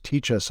workers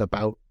teach us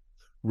about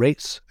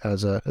race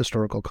as a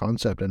historical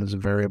concept and as a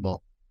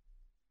variable?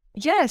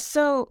 Yes.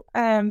 So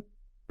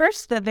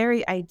first, the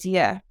very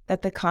idea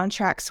that the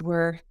contracts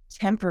were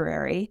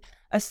temporary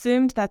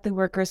assumed that the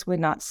workers would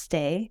not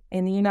stay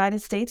in the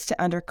United States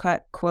to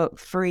undercut, quote,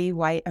 free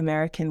white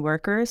American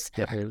workers.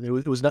 Yeah,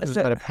 it was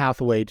not a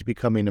pathway to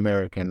becoming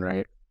American,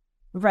 right?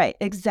 Right,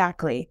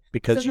 exactly.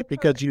 Because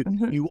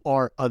you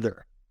are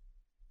other.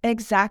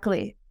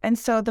 Exactly. And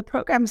so the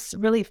programs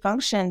really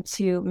function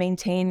to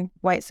maintain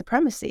white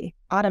supremacy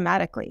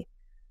automatically.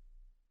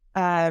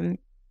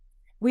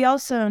 We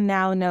also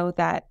now know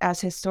that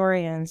as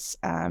historians,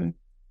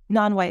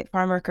 non-white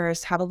farm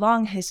workers have a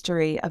long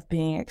history of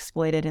being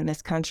exploited in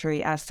this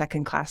country as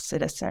second-class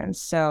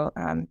citizens. So,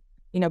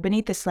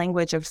 beneath this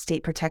language of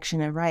state protection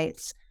and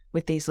rights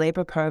with these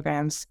labor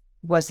programs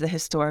was the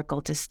historical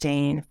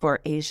disdain for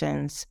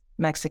Asians,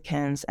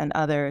 Mexicans, and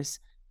others,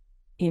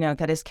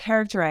 that has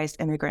characterized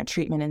immigrant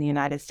treatment in the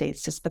United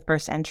States since the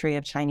first entry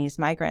of Chinese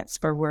migrants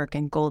for work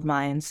in gold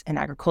mines and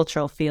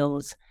agricultural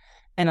fields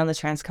and on the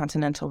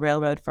Transcontinental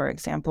Railroad, for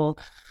example.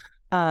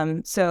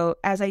 So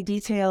as I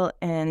detail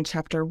in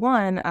Chapter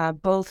 1,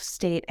 both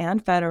state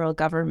and federal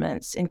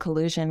governments, in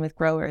collusion with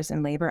growers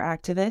and labor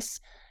activists,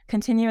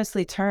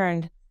 continuously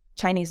turned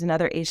Chinese and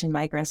other Asian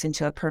migrants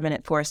into a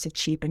permanent force of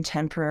cheap and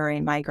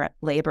temporary migrant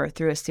labor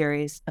through a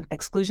series of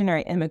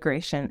exclusionary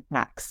immigration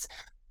acts.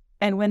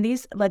 And when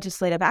these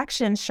legislative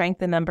actions shrank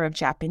the number of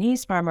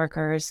Japanese farm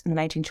workers in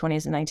the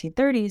 1920s and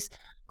 1930s,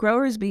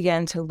 growers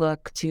began to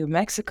look to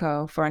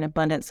Mexico for an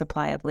abundant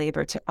supply of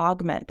labor to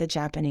augment the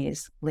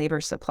Japanese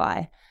labor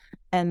supply.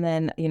 And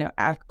then,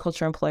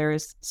 agriculture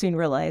employers soon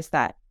realized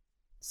that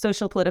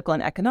social, political,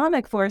 and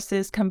economic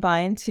forces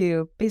combined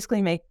to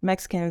basically make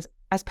Mexicans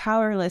as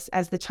powerless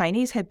as the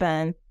Chinese had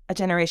been a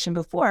generation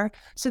before.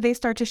 So they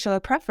start to show a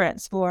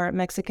preference for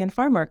Mexican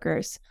farm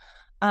workers.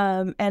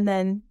 And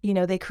then,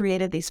 they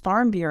created these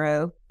farm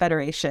bureau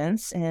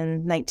federations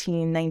in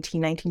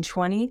 1919,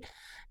 1920,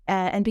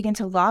 and began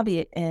to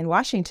lobby in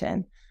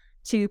Washington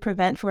to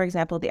prevent, for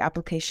example, the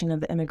application of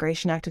the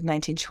Immigration Act of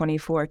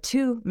 1924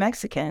 to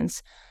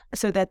Mexicans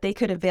so that they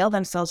could avail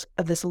themselves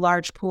of this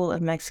large pool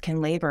of Mexican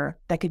labor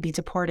that could be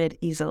deported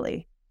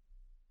easily.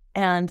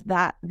 And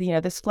that,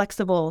 this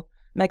flexible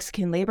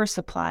Mexican labor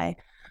supply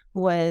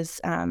was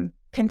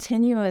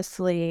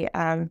continuously,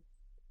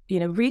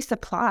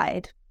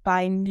 resupplied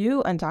by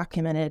new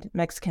undocumented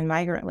Mexican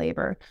migrant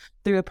labor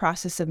through a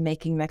process of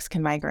making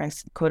Mexican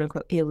migrants, quote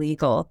unquote,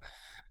 illegal.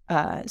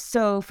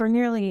 So for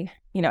nearly,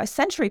 a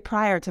century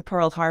prior to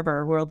Pearl Harbor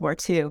or World War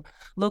II,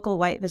 local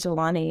white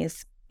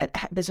vigilantes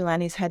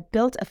had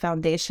built a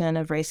foundation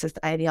of racist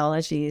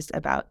ideologies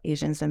about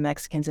Asians and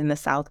Mexicans in the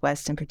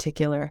Southwest in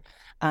particular,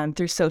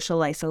 through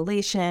social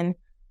isolation,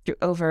 through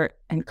overt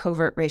and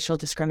covert racial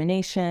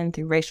discrimination,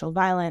 through racial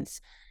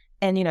violence,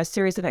 and, a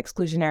series of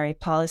exclusionary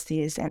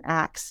policies and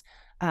acts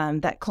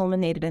that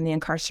culminated in the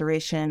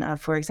incarceration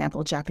of, for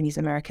example, Japanese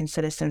American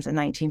citizens in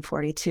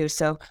 1942.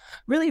 So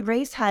really,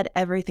 race had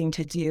everything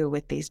to do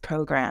with these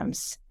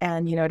programs.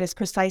 And, it is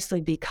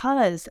precisely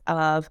because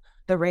of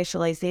the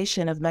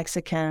racialization of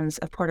Mexicans,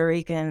 of Puerto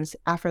Ricans,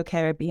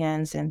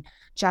 Afro-Caribbeans, and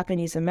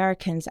Japanese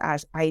Americans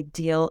as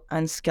ideal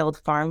unskilled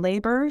farm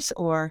laborers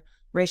or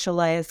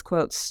racialized,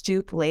 quote,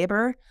 stoop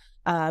labor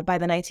by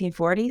the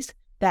 1940s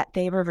that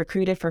they were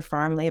recruited for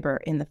farm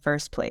labor in the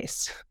first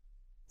place.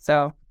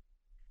 So...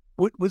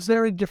 Was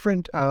there a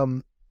different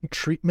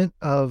treatment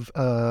of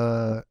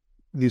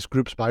these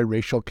groups by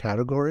racial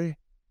category?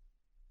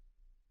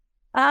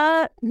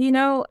 They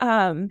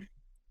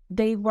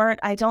weren't.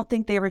 I don't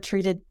think they were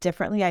treated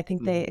differently. I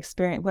think they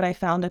experienced what I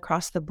found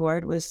across the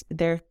board was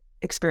their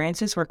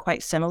experiences were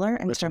quite similar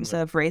in terms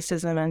of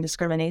racism and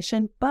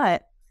discrimination.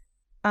 But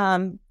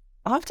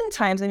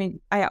oftentimes, I mean,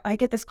 I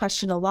get this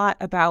question a lot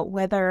about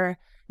whether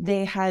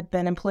they had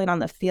been employed on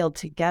the field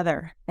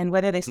together and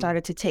whether they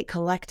started to take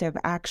collective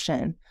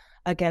action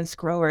against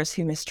growers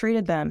who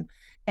mistreated them.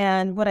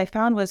 And what I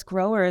found was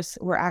growers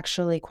were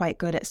actually quite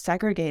good at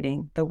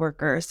segregating the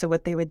workers. So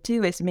what they would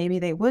do is maybe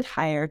they would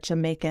hire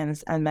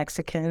Jamaicans and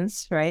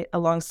Mexicans, right,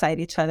 alongside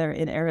each other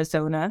in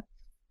Arizona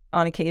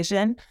on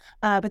occasion,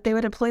 but they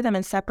would employ them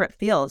in separate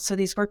fields. So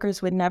these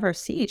workers would never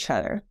see each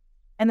other.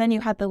 And then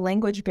you had the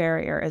language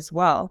barrier as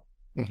well,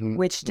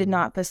 which did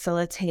not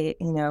facilitate,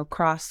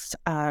 cross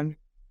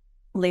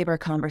labor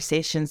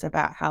conversations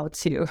about how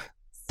to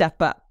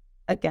step up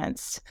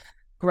against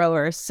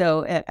growers.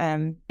 So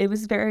it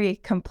was very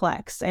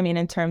complex, I mean,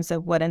 in terms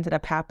of what ended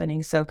up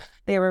happening. So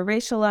they were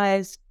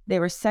racialized, they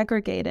were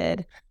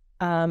segregated,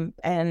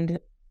 and,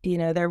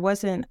 there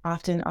wasn't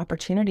often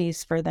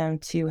opportunities for them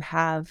to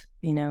have,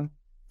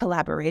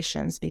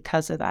 collaborations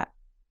because of that.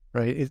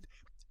 Right.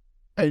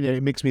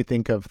 It makes me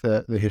think of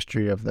the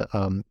history of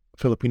the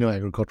Filipino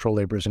agricultural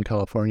laborers in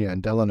California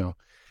and Delano,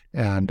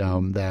 and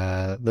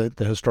the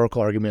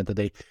historical argument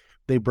that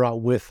they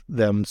brought with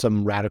them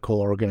some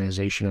radical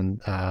organization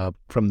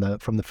from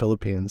the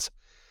Philippines.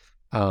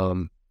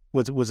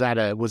 Was that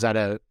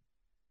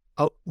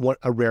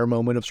a rare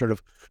moment of sort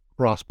of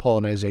cross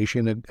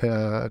pollination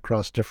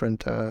across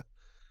different?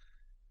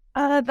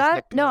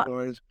 That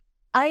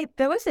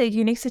was a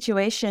unique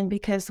situation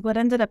because what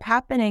ended up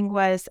happening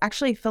was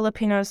actually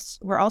Filipinos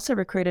were also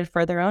recruited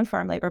for their own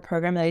farm labor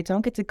program that I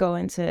don't get to go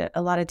into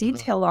a lot of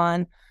detail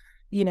on,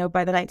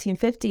 by the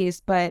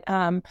 1950s. But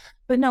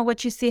no,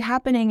 what you see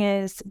happening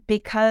is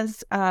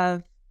because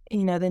of,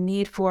 the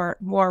need for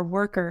more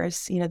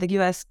workers, the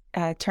U.S.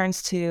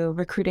 Turns to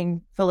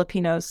recruiting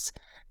Filipinos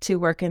to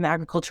work in the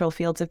agricultural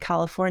fields of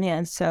California.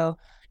 And so,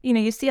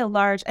 you see a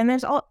large, and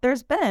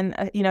there's been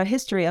a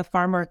history of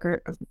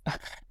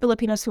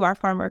Filipinos who are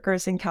farm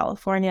workers in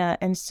California.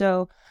 And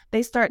so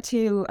they start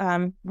to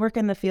work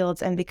in the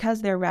fields, and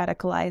because they're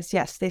radicalized,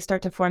 yes, they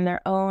start to form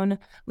their own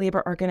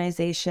labor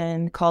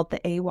organization called the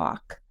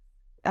AWOC.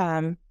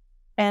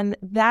 And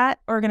that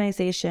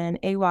organization,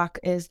 AWOC,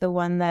 is the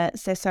one that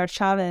Cesar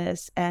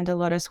Chavez and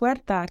Dolores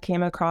Huerta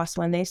came across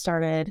when they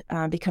started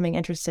becoming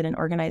interested in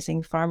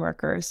organizing farm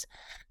workers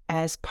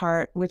as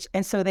part,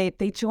 and so they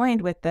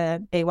joined with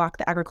the AWOC,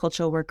 the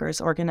Agricultural Workers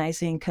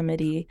Organizing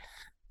Committee,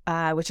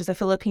 which is a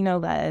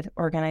Filipino-led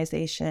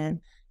organization,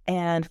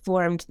 and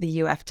formed the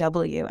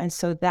UFW. And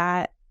so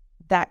that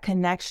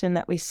connection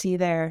that we see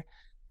there,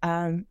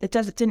 it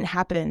didn't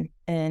happen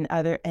in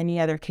any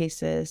other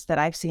cases that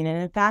I've seen.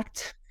 And in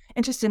fact,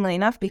 interestingly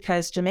enough,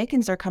 because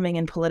Jamaicans are coming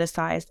in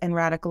politicized and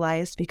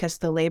radicalized because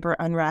the labor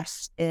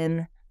unrest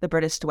in the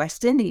British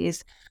West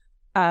Indies,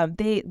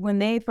 when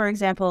they, for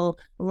example,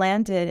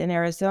 landed in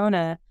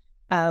Arizona,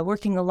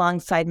 working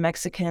alongside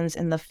Mexicans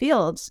in the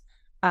fields,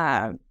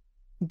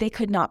 they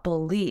could not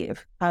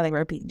believe how they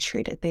were being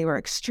treated. They were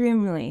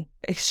extremely,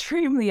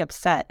 extremely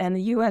upset, and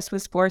the U.S.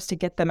 was forced to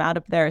get them out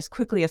of there as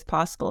quickly as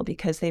possible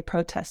because they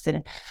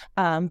protested.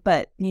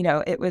 But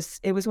it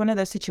was one of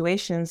those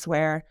situations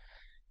where,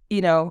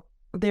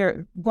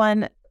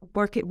 one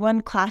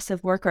class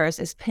of workers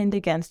is pinned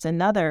against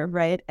another,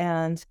 right?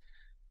 And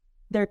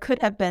there could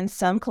have been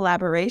some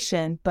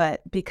collaboration,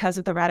 but because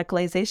of the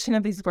radicalization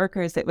of these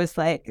workers, it was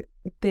like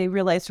they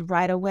realized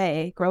right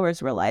away,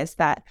 growers realized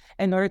that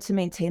in order to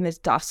maintain this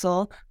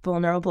docile,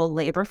 vulnerable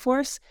labor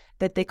force,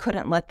 that they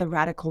couldn't let the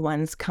radical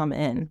ones come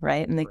in,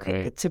 right? And they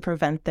could, to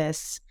prevent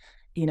this,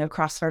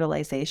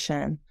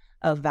 cross-fertilization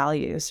of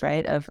values,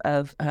 right? Of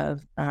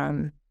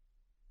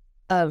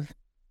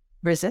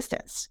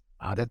resistance.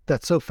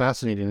 That's so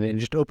fascinating. It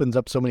just opens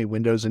up so many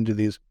windows into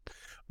these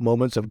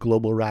moments of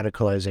global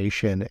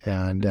radicalization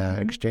and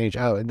exchange.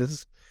 And this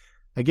is,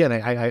 again,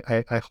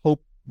 I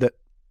hope that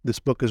this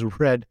book is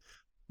read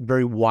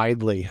very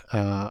widely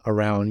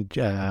around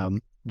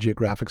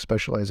geographic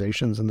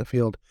specializations in the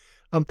field.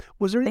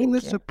 Was there anything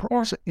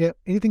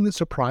anything that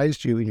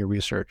surprised you in your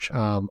research?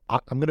 I'm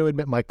going to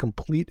admit my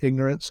complete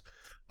ignorance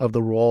of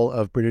the role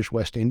of British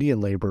West Indian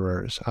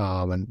laborers,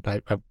 and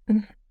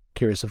I'm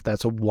curious if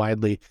that's a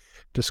widely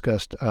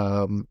discussed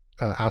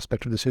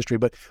aspect of this history.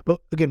 But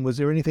again, was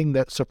there anything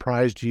that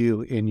surprised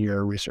you in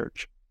your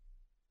research?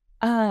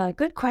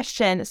 Good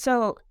question.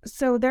 So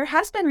there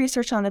has been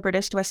research on the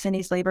British West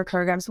Indies labor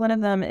programs. One of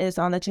them is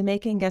on the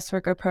Jamaican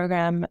Guestworker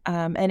program,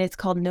 and it's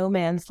called No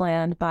Man's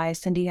Land by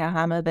Cindy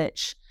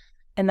Hahamovich.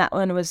 And that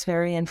one was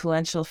very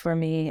influential for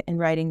me in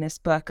writing this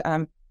book.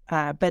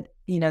 But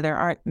there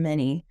aren't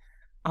many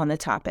on the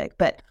topic.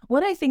 But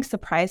what I think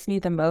surprised me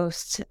the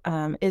most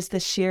is the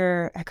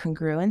sheer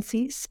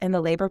congruencies in the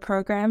labor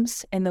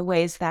programs and the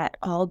ways that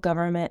all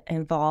government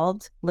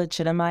involved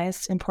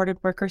legitimized imported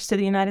workers to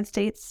the United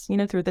States,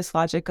 through this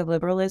logic of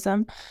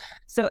liberalism.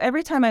 So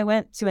every time I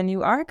went to a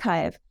new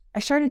archive, I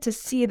started to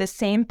see the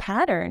same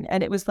pattern,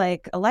 and it was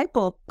like a light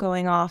bulb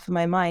going off in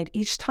my mind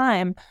each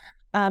time.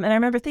 And I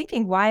remember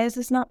thinking, why has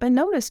this not been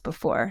noticed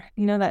before?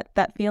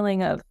 That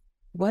feeling of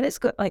what is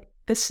good, like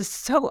this is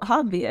so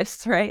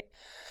obvious, right?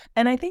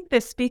 And I think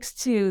this speaks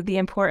to the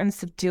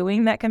importance of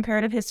doing that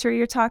comparative history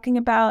you're talking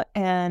about,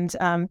 and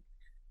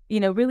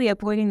really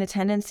avoiding the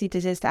tendency to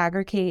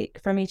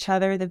disaggregate from each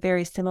other the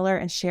very similar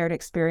and shared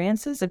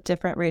experiences of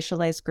different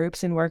racialized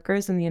groups and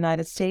workers in the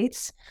United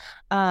States.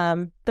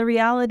 The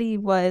reality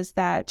was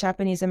that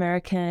Japanese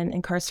American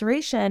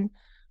incarceration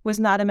was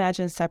not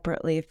imagined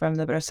separately from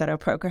the Bracero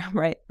program,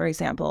 right, for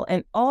example.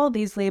 And all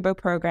these labor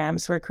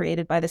programs were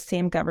created by the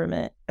same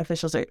government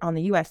officials on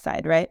the U.S.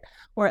 side, right,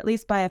 or at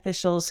least by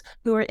officials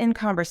who were in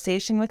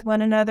conversation with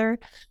one another,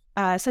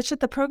 such that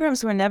the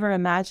programs were never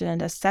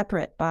imagined as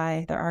separate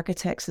by their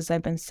architects, as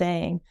I've been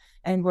saying,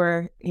 and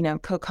were,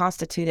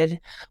 co-constituted.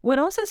 What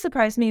also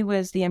surprised me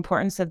was the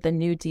importance of the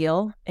New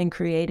Deal in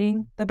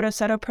creating the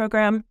Bracero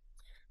program.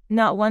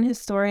 Not one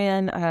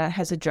historian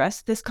has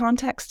addressed this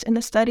context in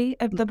the study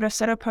of the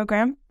Bracero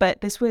program,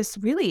 but this was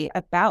really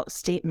about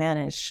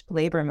state-managed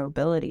labor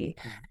mobility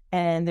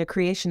and the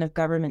creation of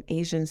government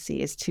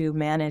agencies to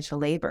manage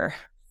labor,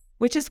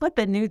 which is what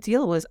the New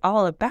Deal was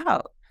all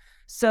about.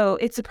 So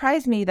it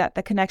surprised me that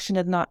the connection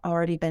had not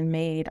already been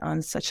made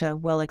on such a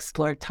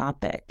well-explored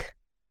topic.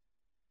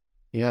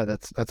 Yeah,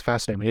 that's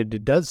fascinating.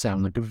 It does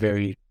sound like a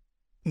very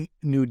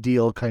New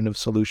Deal kind of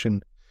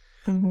solution.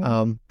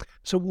 Mm-hmm.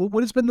 So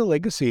what has been the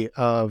legacy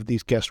of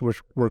these guest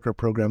worker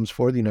programs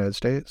for the United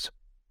States?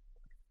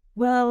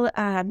 Well,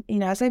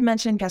 as I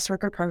mentioned, guest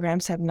worker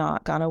programs have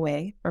not gone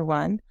away, for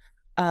one.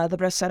 The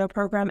Bracero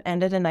program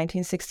ended in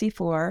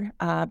 1964,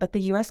 but the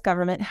U.S.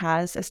 government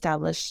has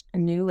established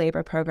new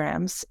labor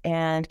programs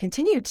and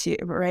continued to,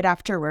 right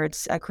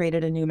afterwards,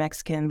 created a new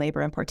Mexican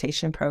labor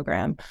importation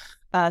program.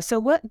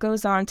 So what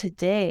goes on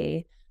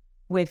today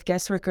with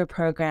guest worker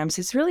programs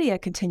is really a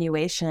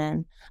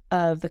continuation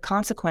of the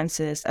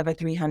consequences of a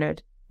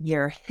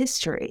 300-year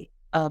history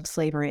of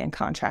slavery and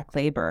contract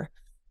labor.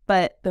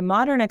 But the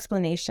modern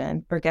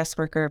explanation for guest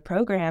worker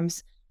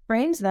programs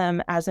frames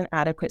them as an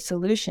adequate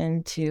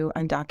solution to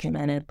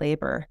undocumented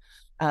labor,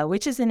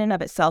 which is in and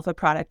of itself a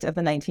product of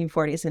the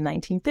 1940s and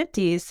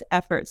 1950s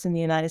efforts in the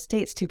United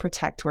States to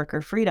protect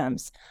worker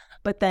freedoms,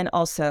 but then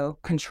also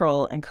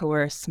control and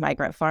coerce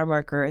migrant farm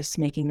workers,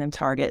 making them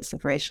targets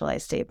of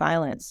racialized state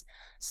violence.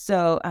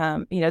 So,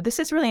 this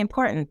is really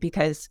important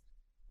because,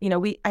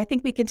 I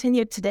think we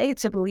continue today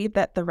to believe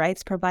that the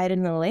rights provided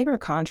in the labor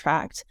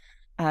contract,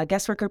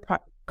 guest worker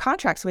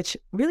contracts, which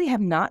really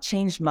have not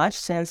changed much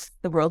since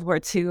the World War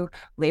II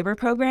labor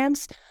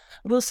programs,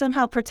 will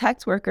somehow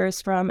protect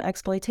workers from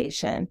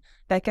exploitation,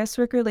 that guest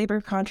worker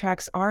labor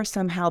contracts are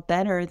somehow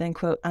better than,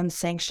 quote,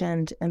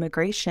 unsanctioned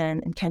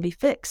immigration and can be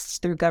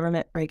fixed through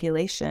government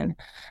regulation.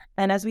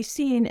 And as we've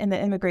seen in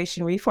the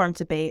immigration reform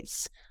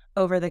debates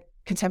over the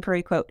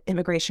contemporary, quote,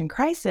 immigration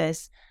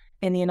crisis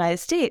in the United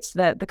States,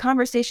 that the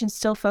conversation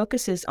still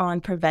focuses on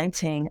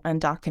preventing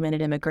undocumented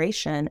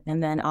immigration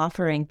and then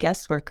offering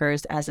guest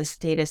workers as a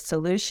statist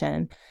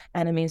solution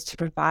and a means to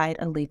provide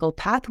a legal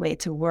pathway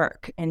to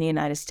work in the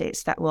United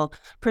States that will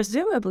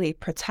presumably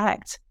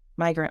protect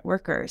migrant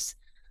workers.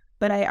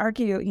 But I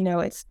argue,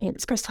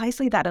 it's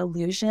precisely that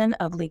illusion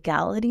of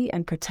legality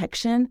and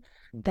protection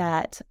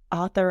that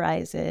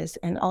authorizes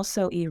and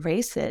also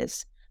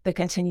erases the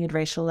continued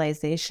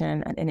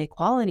racialization and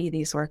inequality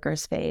these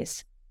workers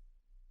face,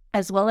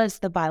 as well as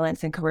the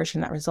violence and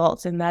coercion that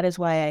results. And that is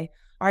why I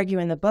argue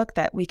in the book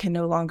that we can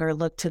no longer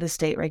look to the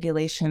state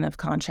regulation of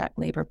contract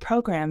labor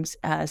programs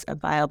as a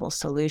viable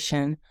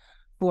solution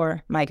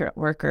for migrant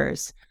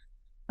workers.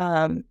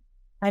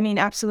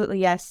 Absolutely,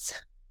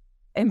 yes.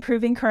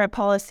 Improving current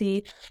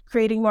policy,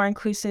 creating more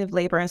inclusive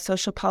labor and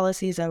social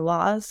policies and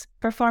laws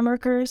for farm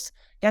workers,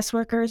 guest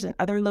workers, and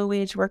other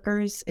low-wage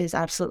workers is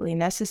absolutely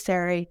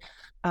necessary.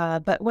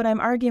 But what I'm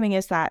arguing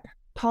is that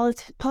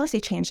policy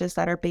changes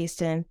that are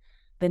based in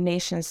the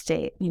nation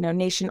state,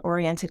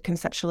 nation-oriented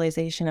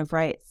conceptualization of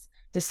rights,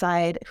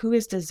 decide who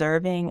is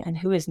deserving and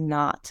who is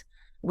not,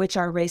 which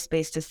are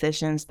race-based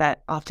decisions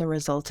that often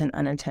result in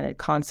unintended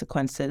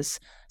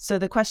consequences. So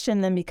the question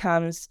then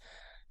becomes,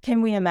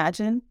 can we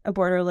imagine a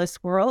borderless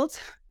world,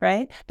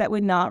 right, that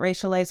would not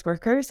racialize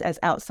workers as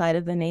outside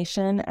of the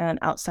nation and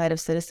outside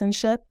of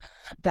citizenship,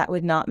 that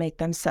would not make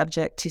them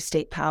subject to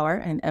state power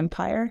and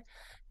empire?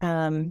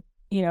 And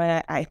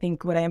I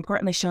think what I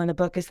importantly show in the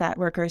book is that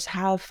workers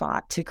have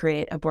fought to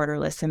create a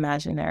borderless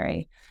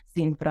imaginary,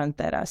 sin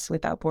fronteras,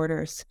 without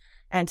borders.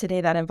 And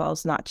today that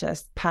involves not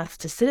just paths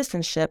to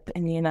citizenship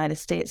in the United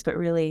States, but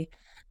really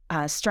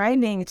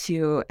striving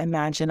to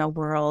imagine a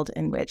world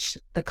in which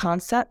the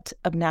concept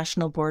of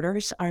national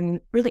borders are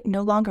really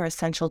no longer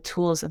essential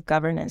tools of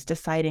governance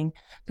deciding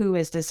who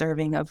is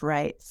deserving of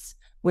rights,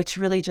 which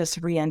really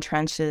just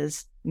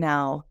re-entrenches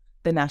now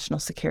the national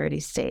security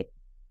state.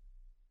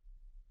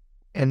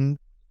 And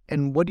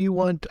what do you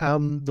want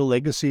the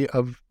legacy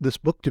of this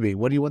book to be?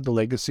 What do you want the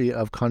legacy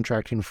of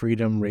contracting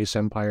freedom, race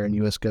empire, and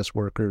U.S. guest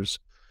worker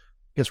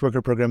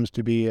programs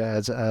to be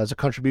as a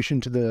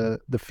contribution to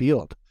the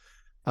field,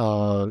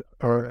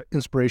 or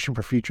inspiration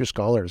for future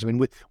scholars? I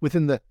mean,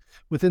 within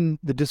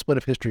the discipline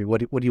of history,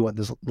 what do you want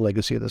this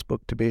legacy of this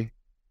book to be?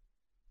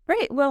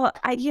 Great. Well,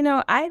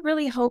 I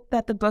really hope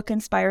that the book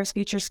inspires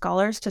future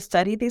scholars to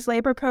study these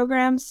labor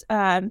programs.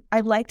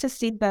 I'd like to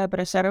see the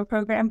Bracero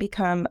program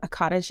become a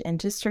cottage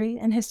industry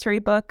in history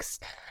books,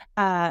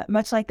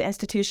 much like the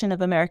institution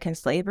of American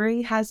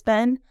slavery has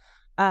been.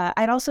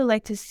 I'd also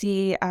like to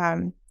see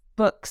my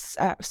book,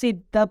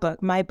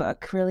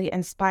 really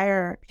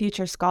inspire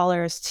future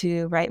scholars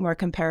to write more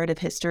comparative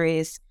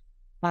histories,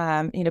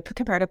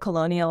 comparative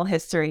colonial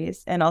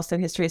histories, and also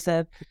histories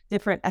of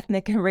different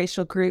ethnic and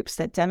racial groups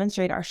that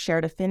demonstrate our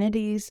shared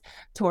affinities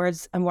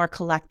towards a more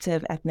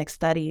collective ethnic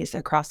studies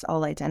across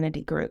all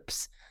identity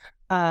groups.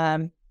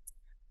 I'd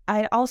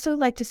also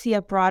like to see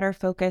a broader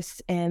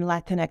focus in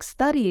Latinx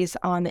studies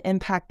on the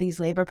impact these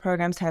labor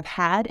programs have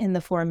had in the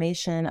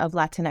formation of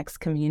Latinx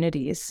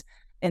communities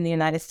in the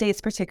United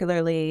States,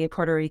 particularly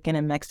Puerto Rican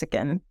and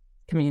Mexican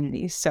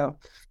communities. So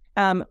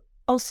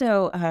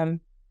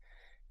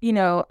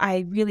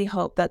I really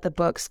hope that the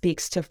book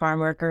speaks to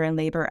farm worker and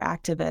labor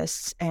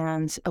activists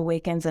and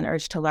awakens an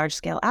urge to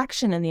large-scale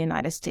action in the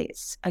United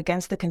States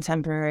against the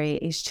contemporary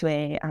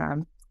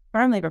H2A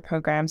farm labor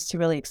programs to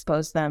really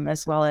expose them,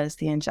 as well as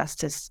the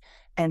injustice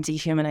and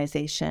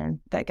dehumanization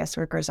that guest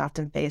workers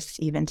often face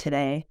even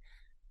today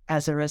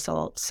as a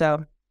result.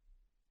 So,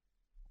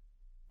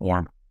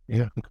 yeah.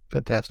 Yeah,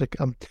 fantastic.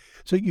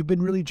 So you've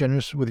been really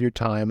generous with your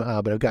time,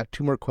 but I've got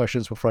two more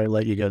questions before I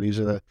let you go. These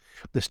are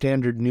the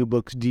standard new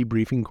books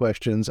debriefing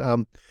questions.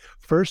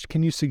 First,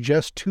 can you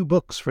suggest two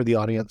books for the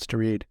audience to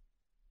read?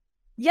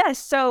 Yes.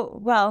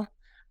 So,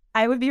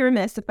 I would be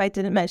remiss if I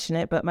didn't mention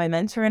it, but my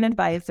mentor and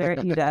advisor at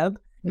UW,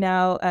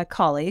 now a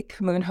colleague,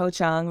 Moon Ho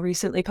Jung,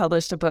 recently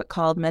published a book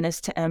called Menace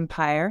to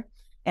Empire,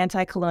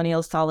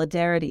 Anti-Colonial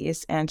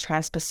Solidarities and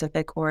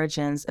Trans-Pacific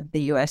Origins of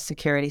the U.S.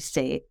 Security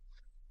State.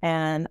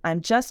 And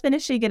I'm just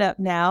finishing it up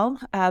now,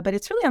 but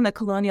it's really on the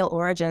colonial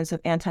origins of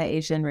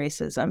anti-Asian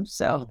racism.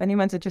 So if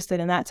anyone's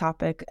interested in that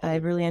topic, I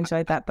really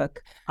enjoyed that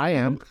book. I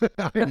am.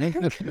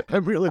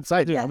 I'm real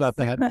excited about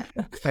that.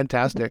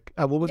 Fantastic.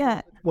 What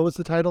was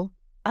the title?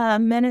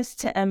 Menace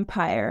to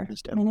Empire.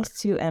 Menace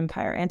to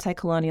Empire,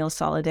 Anti-Colonial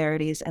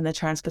Solidarities and the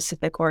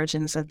Trans-Pacific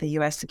Origins of the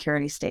U.S.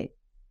 Security State.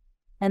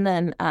 And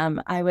then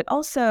I would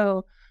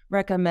also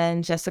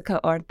recommend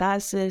Jessica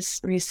Ordaz's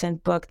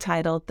recent book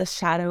titled The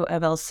Shadow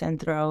of El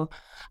Centro,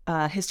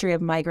 History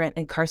of Migrant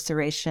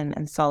Incarceration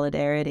and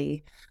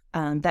Solidarity.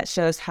 That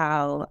shows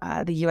how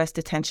the U.S.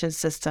 detention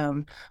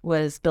system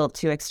was built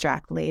to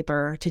extract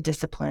labor, to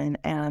discipline,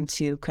 and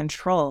to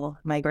control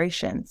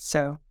migration.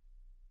 So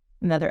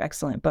another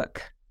excellent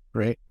book.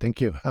 Great.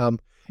 Thank you.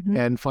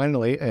 And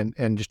finally,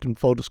 and just in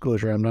full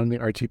disclosure, I'm not on the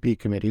RTP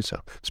committee, so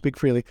speak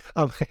freely.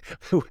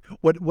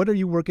 What are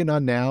you working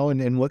on now,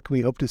 and what can we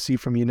hope to see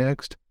from you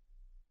next?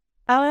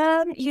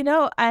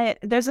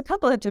 There's a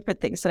couple of different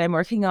things that I'm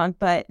working on,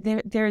 but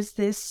there's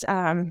this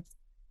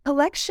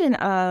collection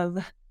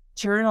of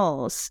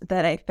journals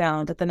that I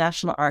found at the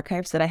National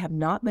Archives that I have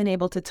not been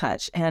able to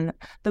touch. And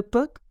the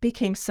book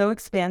became so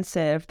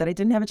expansive that I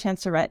didn't have a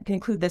chance to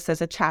include this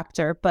as a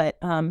chapter, but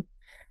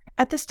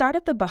at the start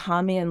of the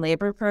Bahamian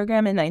labor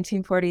program in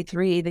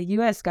 1943, the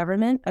U.S.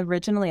 government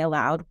originally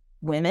allowed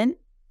women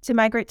to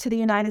migrate to the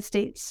United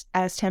States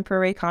as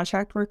temporary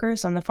contract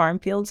workers on the farm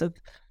fields of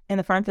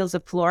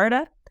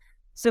Florida.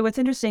 So what's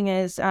interesting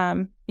is,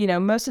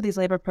 most of these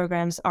labor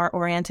programs are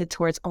oriented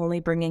towards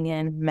only bringing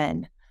in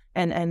men,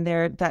 and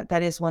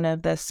that is one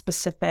of the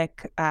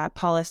specific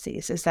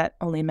policies, is that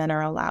only men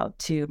are allowed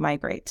to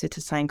migrate to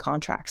sign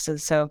contracts.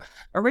 And so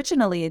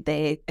originally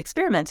they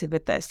experimented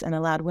with this and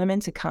allowed women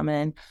to come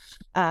in.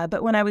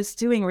 But when I was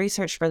doing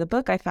research for the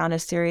book, I found a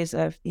series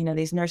of,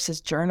 these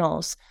nurses'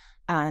 journals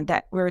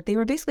they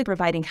were basically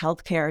providing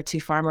healthcare to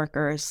farm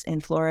workers in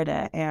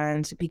Florida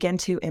and began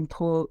to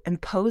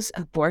impose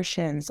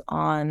abortions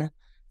on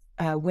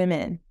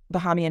women,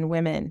 Bahamian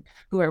women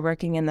who are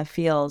working in the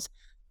fields.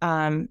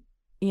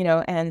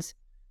 And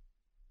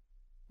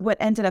what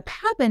ended up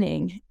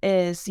happening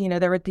is,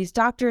 there were these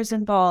doctors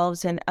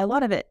involved, and a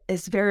lot of it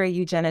is very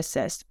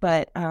eugenicist,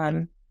 but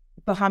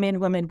Bahamian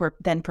women were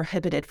then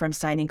prohibited from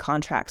signing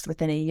contracts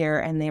within a year,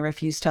 and they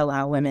refused to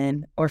allow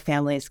women or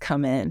families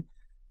come in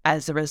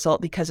as a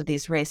result, because of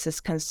these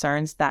racist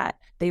concerns that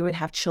they would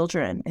have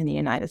children in the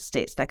United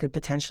States that could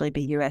potentially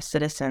be U.S.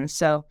 citizens.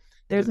 So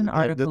there's an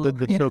article.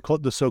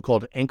 The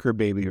so-called anchor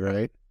baby,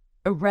 right?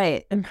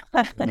 Right.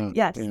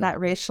 Yes, that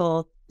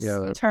racial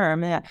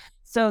term. Yeah.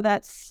 So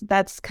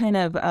that's kind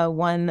of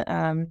one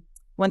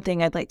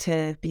thing I'd like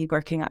to be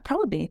working on,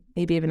 probably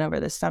maybe even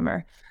over this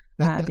summer.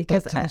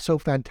 Because that's so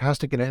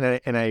fantastic.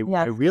 And I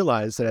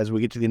realized that as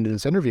we get to the end of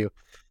this interview,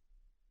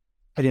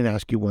 I didn't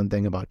ask you one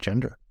thing about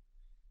gender.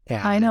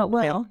 I know.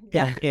 Well,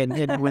 I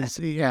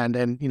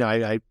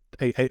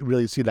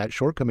really see that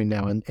shortcoming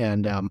now, and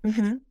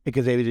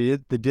because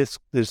the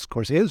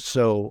discourse is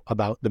so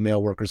about the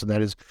male workers, and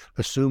that is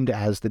assumed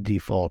as the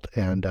default,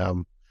 and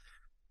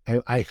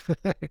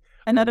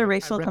another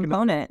racial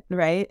component,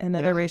 right?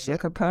 Another racial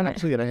component.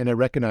 Absolutely, and I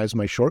recognize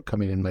my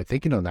shortcoming in my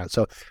thinking on that.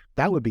 So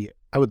I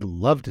would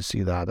love to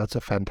see that. That's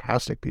a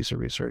fantastic piece of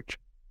research.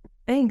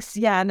 Thanks.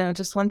 Yeah, no,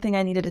 just one thing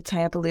I needed to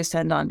tie up a loose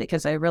end on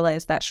because I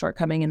realized that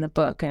shortcoming in the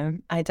book,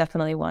 and I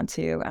definitely want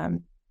to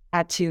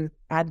add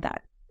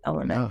that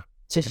element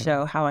to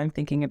show how I'm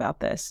thinking about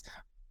this.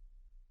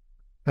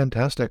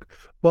 Fantastic.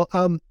 Well,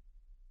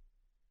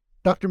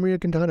 Dr. Maria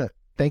Quintana,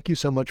 thank you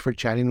so much for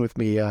chatting with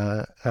me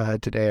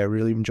today. I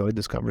really enjoyed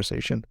this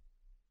conversation.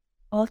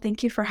 Well,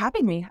 thank you for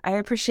having me. I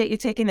appreciate you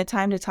taking the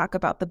time to talk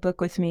about the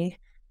book with me.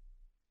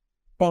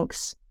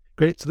 Thanks.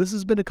 Great. So this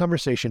has been a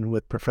conversation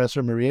with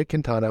Professor Maria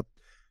Quintana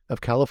of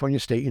California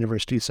State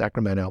University,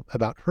 Sacramento,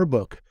 about her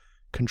book,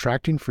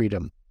 Contracting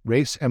Freedom,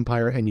 Race,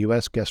 Empire, and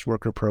U.S. Guest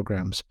Worker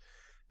Programs,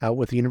 out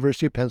with the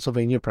University of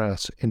Pennsylvania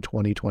Press in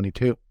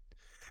 2022.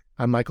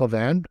 I'm Michael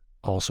Vann,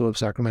 also of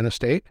Sacramento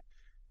State,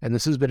 and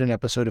this has been an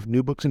episode of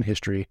New Books in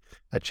History,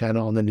 a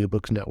channel on the New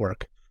Books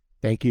Network.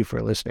 Thank you for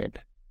listening.